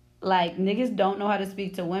like, niggas don't know how to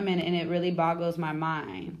speak to women, and it really boggles my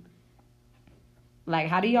mind. Like,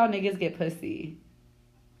 how do y'all niggas get pussy?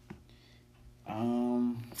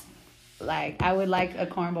 Like, I would like a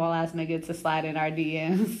cornball ass nigga to slide in our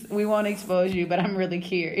DMs. We won't expose you, but I'm really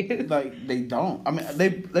curious. Like, they don't. I mean,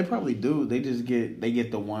 they probably do. They just get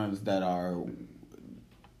the ones that are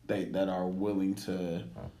willing to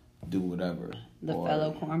do whatever.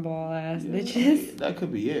 Fellow cornball ass bitches. That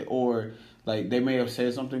could be it. Or like, they may have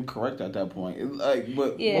said something correct at that point. Like,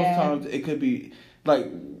 but most times it could be like,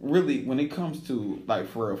 really, when it comes to like,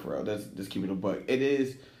 for real, let's just keep it a buck. It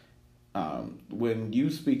is when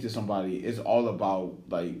you speak to somebody, it's all about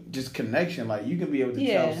like just connection. Like, you can be able to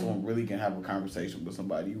tell someone really can have a conversation with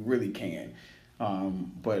somebody. You really can.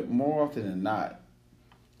 But more often than not,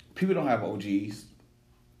 people don't have OGs.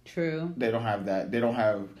 True. They don't have that. They don't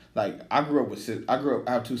have, like, I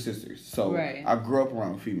have 2 sisters. So I grew up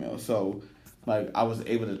around females. So like, I was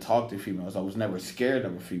able to talk to females. I was never scared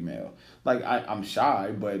of a female. Like, I'm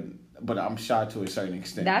shy, but I'm shy to a certain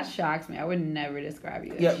extent. That shocks me. I would never describe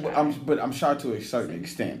you as shy. But I'm shy to a certain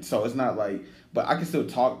extent. So it's not like, but I can still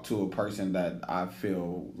talk to a person that I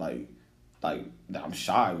feel like that I'm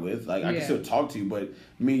shy with. Like, I can still talk to you, but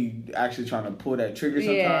me actually trying to pull that trigger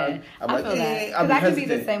sometimes, I'm like, feel that. Because I can be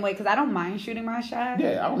the same way, because I don't mind shooting my shot.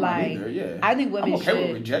 Yeah, I don't mind either, yeah. I think women should. I'm okay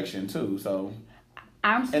with rejection, too, so...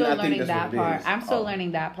 I'm still learning that part. I'm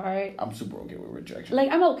super okay with rejection.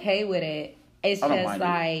 Like, I'm okay with it. It's just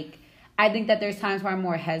like, I think that there's times where I'm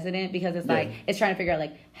more hesitant because it's like, it's trying to figure out,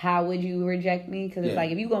 like, how would you reject me? Because it's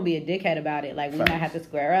like, if you're going to be a dickhead about it, like, we might have to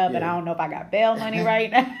square up, and I don't know if I got bail money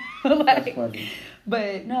right now. Like, that's funny.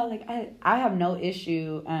 But, no, like, I have no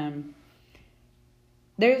issue.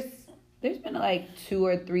 There's been, like, 2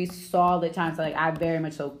 or 3 solid times, like, I very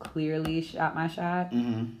much so clearly shot my shot.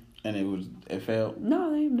 Mm-hmm. And it failed?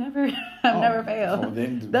 No, I've never failed. Well,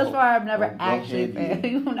 that's why I've never actually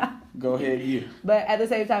failed. Go ahead, you. But at the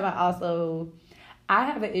same time, I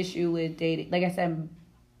have an issue with dating. Like I said,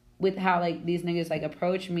 with how, like, these niggas, like,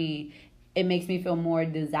 approach me, it makes me feel more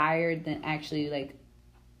desired than actually, like,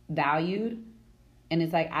 valued. And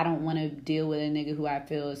it's like, I don't want to deal with a nigga who I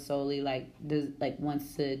feel is solely, like,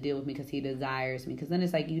 wants to deal with me because he desires me. Because then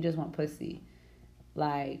it's like, you just want pussy.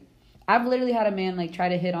 Like, I've literally had a man, like, try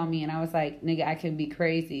to hit on me, and I was like, nigga, I can be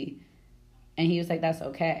crazy. And he was like, that's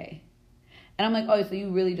okay. And I'm like, oh, so you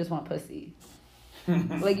really just want pussy?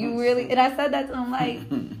 Like, you really... And I said that to him,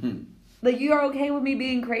 like, you're okay with me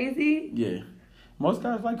being crazy? Yeah. Most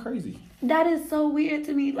guys like crazy. That is so weird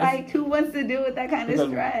to me. Like, who wants to deal with that kind of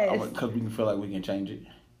stress? Because we can feel like we can change it.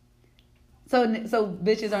 So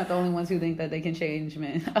bitches aren't the only ones who think that they can change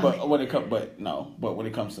men. But when it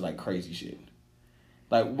comes to, like, crazy shit.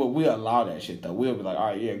 Like, but we allow that shit, though. We'll be like, all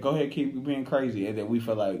right, yeah, go ahead, keep being crazy. And then we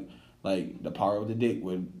feel like the power of the dick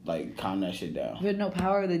would, like, calm that shit down. But no,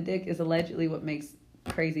 power of the dick is allegedly what makes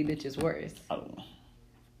crazy bitches worse. I don't know.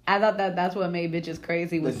 I thought that's what made bitches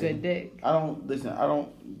crazy was good dick. I don't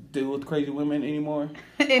deal with crazy women anymore.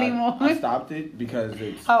 I stopped it because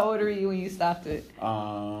it's... How old were you when you stopped it?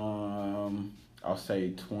 I'll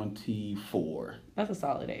say 24. That's a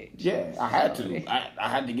solid age. Yeah, I had to. I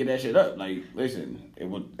had to get that shit up. Like, listen, it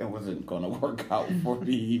wasn't gonna work out for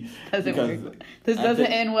me. This doesn't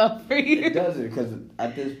end well for you. It doesn't, because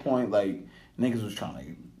at this point, like, niggas was trying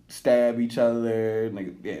to stab each other.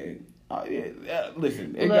 Listen,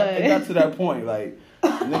 it got to that point. Like,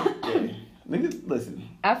 niggas, listen.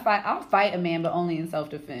 I'll fight a man, but only in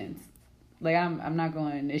self-defense. Like, I'm not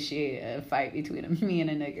going to initiate a fight between me and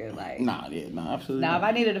a nigga. Like, nah, absolutely. Now, if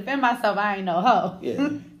I need to defend myself, I ain't no hoe. Yeah.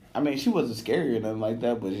 I mean, she wasn't scary or nothing like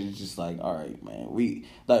that, but it's just like, all right, man.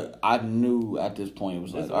 I knew at this point it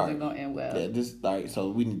was this like, all right. This wasn't going to end well. Yeah, this, like, so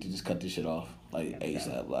we need to just cut this shit off, like,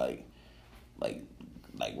 ASAP, like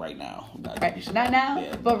right now. Right, not now,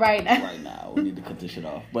 yeah, but right now. Right now, we need to cut this shit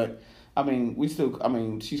off. But, I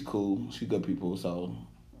mean, she's cool. She's good people, so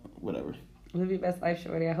whatever. Live your best life,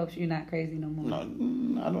 shorty. I hope you're not crazy no more. No,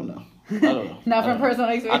 I don't know. Not from personal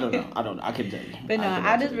experience. I don't know. I can tell you. But no,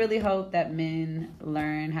 I just really hope that men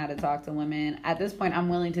learn how to talk to women. At this point, I'm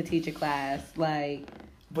willing to teach a class. Like,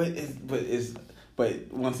 but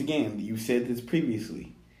once again, you said this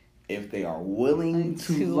previously. If they are willing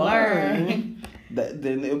to learn,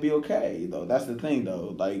 then it'll be okay. Though that's the thing,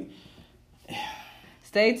 though. Like,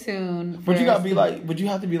 stay tuned. But you gotta be like. But you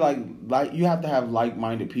have to be like. You have to have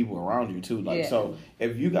like-minded people around you too. Like, yeah. So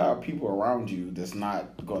if you got people around you that's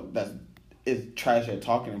is trash at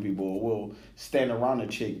talking to people, or will stand around a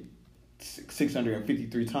chick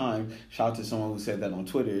 653 times. Shout out to someone who said that on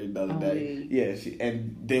Twitter the other day. Yeah,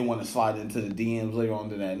 and then want to slide into the DMs later on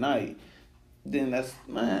that night. Then that's,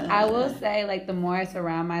 man. I will say, like, the more I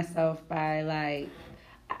surround myself by, like,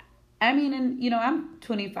 I mean, and, you know, I'm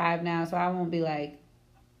 25 now, so I won't be, like,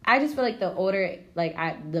 I just feel like the older, like,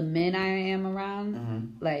 the men I am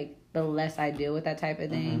around, like, the less I deal with that type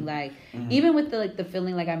of thing. Like, even with the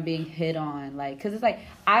feeling like I'm being hit on, like, because it's like,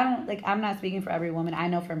 I'm not speaking for every woman. I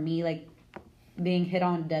know for me, like, being hit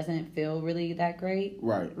on doesn't feel really that great.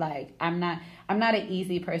 Right. Like, I'm not an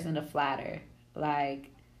easy person to flatter. Like,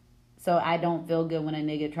 so I don't feel good when a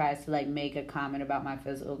nigga tries to, like, make a comment about my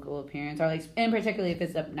physical appearance, or, like, and particularly if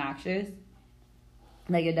it's obnoxious.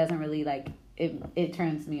 Like, it doesn't really, like, it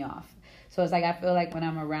turns me off. So it's like, I feel like when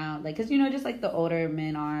I'm around, like, because, you know, just like the older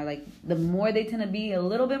men are, like, the more they tend to be a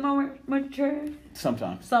little bit more mature.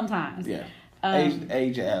 Sometimes. Yeah.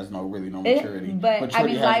 Age has no maturity. But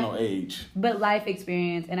maturity has no age. But life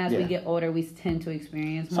experience, and as we get older, we tend to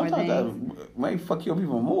experience more things. Sometimes that may fuck you up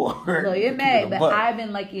even more. Well, it may, but I've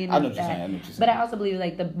been lucky enough. I know what you're saying. But I also believe,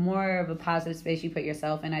 like, the more of a positive space you put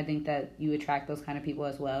yourself in, I think that you attract those kind of people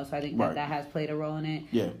as well. So I think that has played a role in it.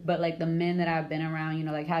 Yeah. But, like, the men that I've been around, you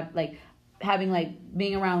know, like, having, like,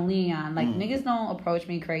 being around Leon, like, niggas don't approach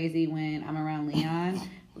me crazy when I'm around Leon.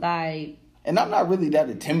 Like, and I'm not really that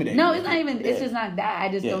intimidating. no, it's not even. It's just not that. I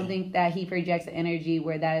just don't think that he projects the energy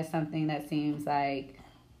where that is something that seems like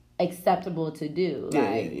acceptable to do.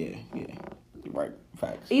 Yeah. Right,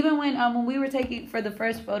 facts. Even when we were taking for the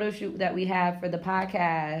first photo shoot that we had for the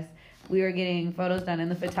podcast, we were getting photos done, and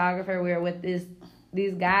the photographer, we were with these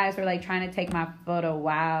guys who were, like, trying to take my photo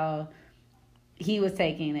while he was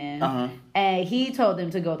taking in, Uh-huh. and he told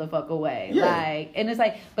them to go the fuck away. Yeah. Like, and it's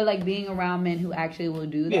like, but like being around men who actually will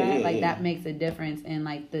do that, that makes a difference in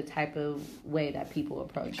like the type of way that people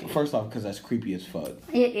approach you. First off, because that's creepy as fuck.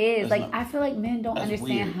 It is. That's Like, I feel like men don't understand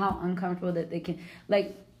weird. how uncomfortable that they can,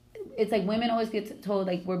 like, it's like women always get told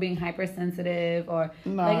like we're being hypersensitive or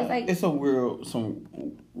like it's like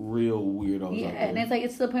some real weirdos. yeah, out there. and it's like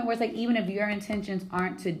it's to the point where it's like even if your intentions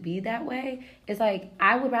aren't to be that way, it's like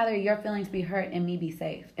I would rather your feelings be hurt and me be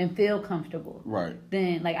safe and feel comfortable. Right.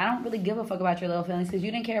 Then like I don't really give a fuck about your little feelings because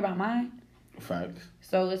you didn't care about mine. Facts.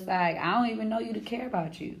 So it's like I don't even know you to care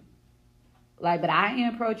about you. Like, but I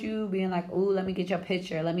ain't approach you being like, ooh, let me get your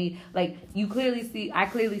picture. Let me, like, I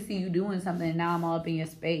clearly see you doing something and now I'm all up in your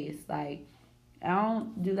space. Like, I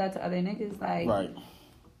don't do that to other niggas. Like, right.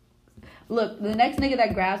 Look, the next nigga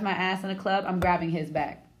that grabs my ass in a club, I'm grabbing his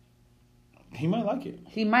back. He might like it.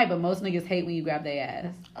 He might, but most niggas hate when you grab their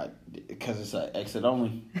ass. Because it's an exit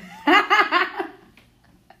only.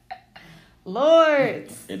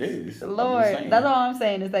 Lord. It is. Lord. That's all I'm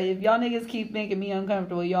saying is that if y'all niggas keep making me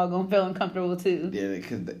uncomfortable, y'all gonna feel uncomfortable too. Yeah,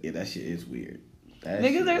 because that shit is weird.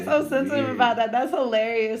 Niggas are so sensitive about that. That's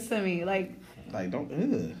hilarious to me. Like don't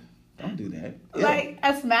do that. Like,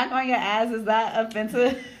 a smack on your ass, is that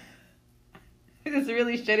offensive? This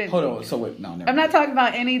really shouldn't Hold be. on, so wait, no, never. I'm not talking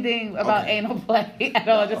about anything about anal play at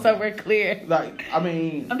all, just so we're clear. Like, I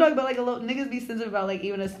mean... I'm talking about, like, a little... Niggas be sensitive about, like,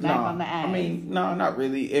 even a smack on the ass. I mean, no, not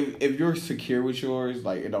really. If you're secure with yours,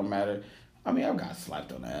 like, it don't matter. I mean, I've got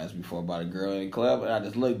slapped on the ass before by a girl in the club, and I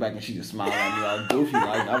just look back and she just smiled at me all goofy.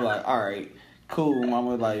 Like, I'm like, all right, cool,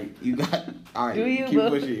 mama. Like, you got... All right, do you, keep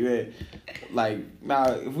pushing. Yeah. Like, now,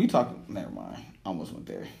 if we talk... Never mind. I almost went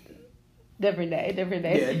there. Different day.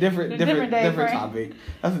 Yeah, different topic.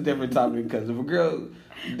 That's a different topic because if a girl,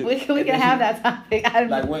 we can have that topic.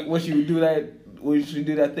 Like when she do that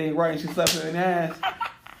thing right and she slaps her in the ass.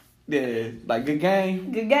 Yeah, like good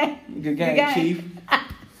game, Chief.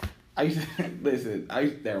 I used to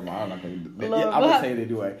never mind. I'm gonna say it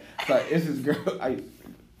anyway. So it's this girl. I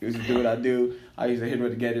used to do what I do. I used to hit her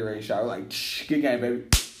with the Gatorade shot. I was like, good game, baby.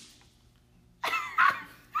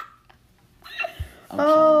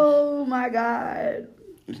 Oh my God.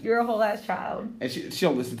 You're a whole ass child. And she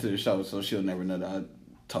don't listen to the show, so she'll never know that I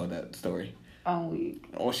told that story. I'm weak.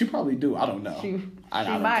 Or she probably do. I don't know. I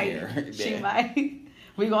don't might. care. She might.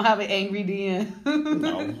 We gonna have an angry DM.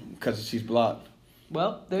 No, because she's blocked.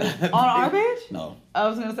 Well, there's on our page? No. I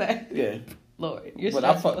was gonna say. Yeah. Lord, you're but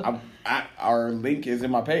our link is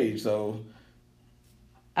in my page, so.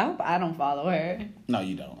 I hope I don't follow her. No,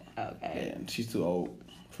 you don't. Okay. Yeah, she's too old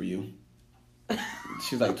for you.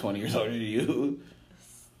 She's like 20 years older than you.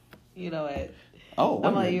 You know what? Oh,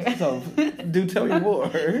 wait a minute. So, do tell me more.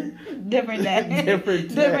 Different day.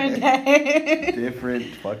 Different day. Different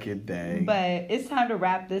fucking day. But it's time to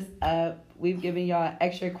wrap this up. We've given y'all an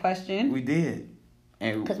extra question. We did.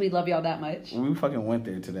 And because we love y'all that much. We fucking went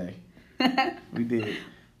there today. We did.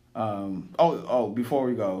 Before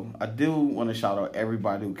we go, I do want to shout out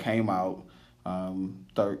everybody who came out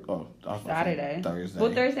Saturday. Thursday.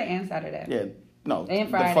 Well, Thursday and Saturday. Yeah. No, and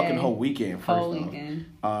Friday. The fucking whole weekend.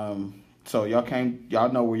 So y'all came.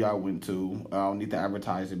 Y'all know where y'all went to. I don't need to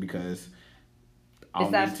advertise it because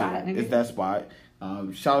it's that spot. It's that spot.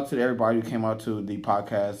 Shout out to everybody who came out to the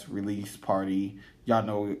podcast release party. Y'all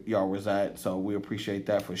know y'all was at, so we appreciate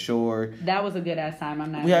that for sure. That was a good ass time.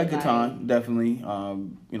 We had a good time, definitely.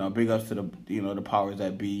 Big ups to the powers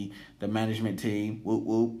that be, the management team. Whoop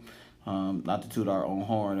whoop. Not to toot our own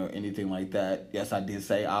horn or anything like that. Yes, I did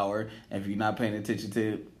say our. If you're not paying attention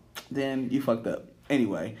to it, then you fucked up.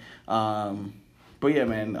 Anyway, but yeah,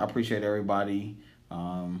 man, I appreciate everybody.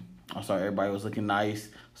 I saw everybody was looking nice.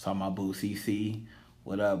 Saw my boo CC.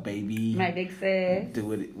 What up, baby? My big sis.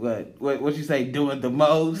 Do it. What you say? Doing the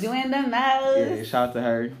most. Doing the most. Yeah. Shout out to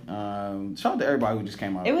her. Shout out to everybody who just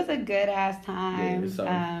came out. It was a good ass time. Yeah, so.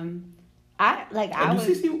 Did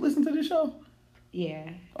CC listen to the show? Yeah,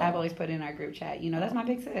 I've always put in our group chat. That's my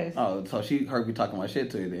big sis. Oh, so she heard me talking my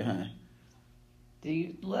shit to you then, huh? Do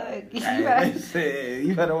you look? You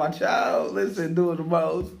better watch out. Listen, doing the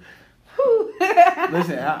most.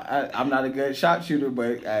 Listen, I'm not a good shot shooter,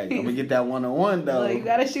 but I'm gonna get that 1-on-1 though. Look, you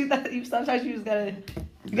gotta shoot that. Sometimes you just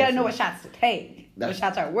gotta know what shots to take. What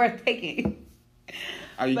shots are worth taking.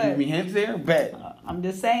 Are you giving me hints there? Bet. I'm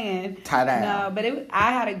just saying. Tie down. No, but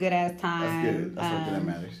I had a good ass time. That's good. That's what that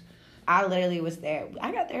matters. I literally was there.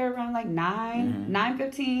 I got there around like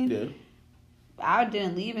 9:15. Yeah. I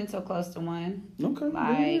didn't leave until close to 1. Okay.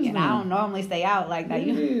 Like, and I don't normally stay out like that.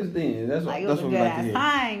 It is then. That's like, what it was a we good like to ass hear.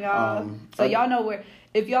 time, y'all. So y'all know where.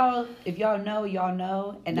 If y'all know, y'all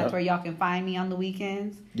know, and that's Yep. where y'all can find me on the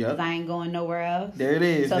weekends. Yep. Cause I ain't going nowhere else. There it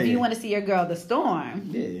is. So if then. you want to see your girl, The Storm,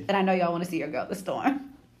 Yeah. and I know y'all want to see your girl, The Storm,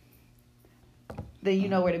 then you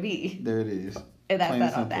know where to be. There it is. And that's Plain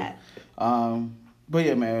and that on simple. that. But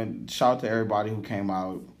yeah, man, shout out to everybody who came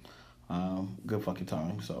out. Good fucking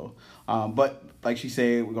time. So, but like she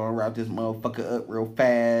said, we're gonna wrap this motherfucker up real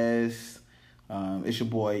fast. It's your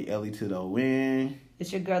boy Ellie to the win.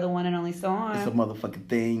 It's your girl, the one and only Storm. It's a motherfucking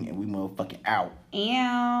thing, and we motherfucking out.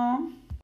 Ew.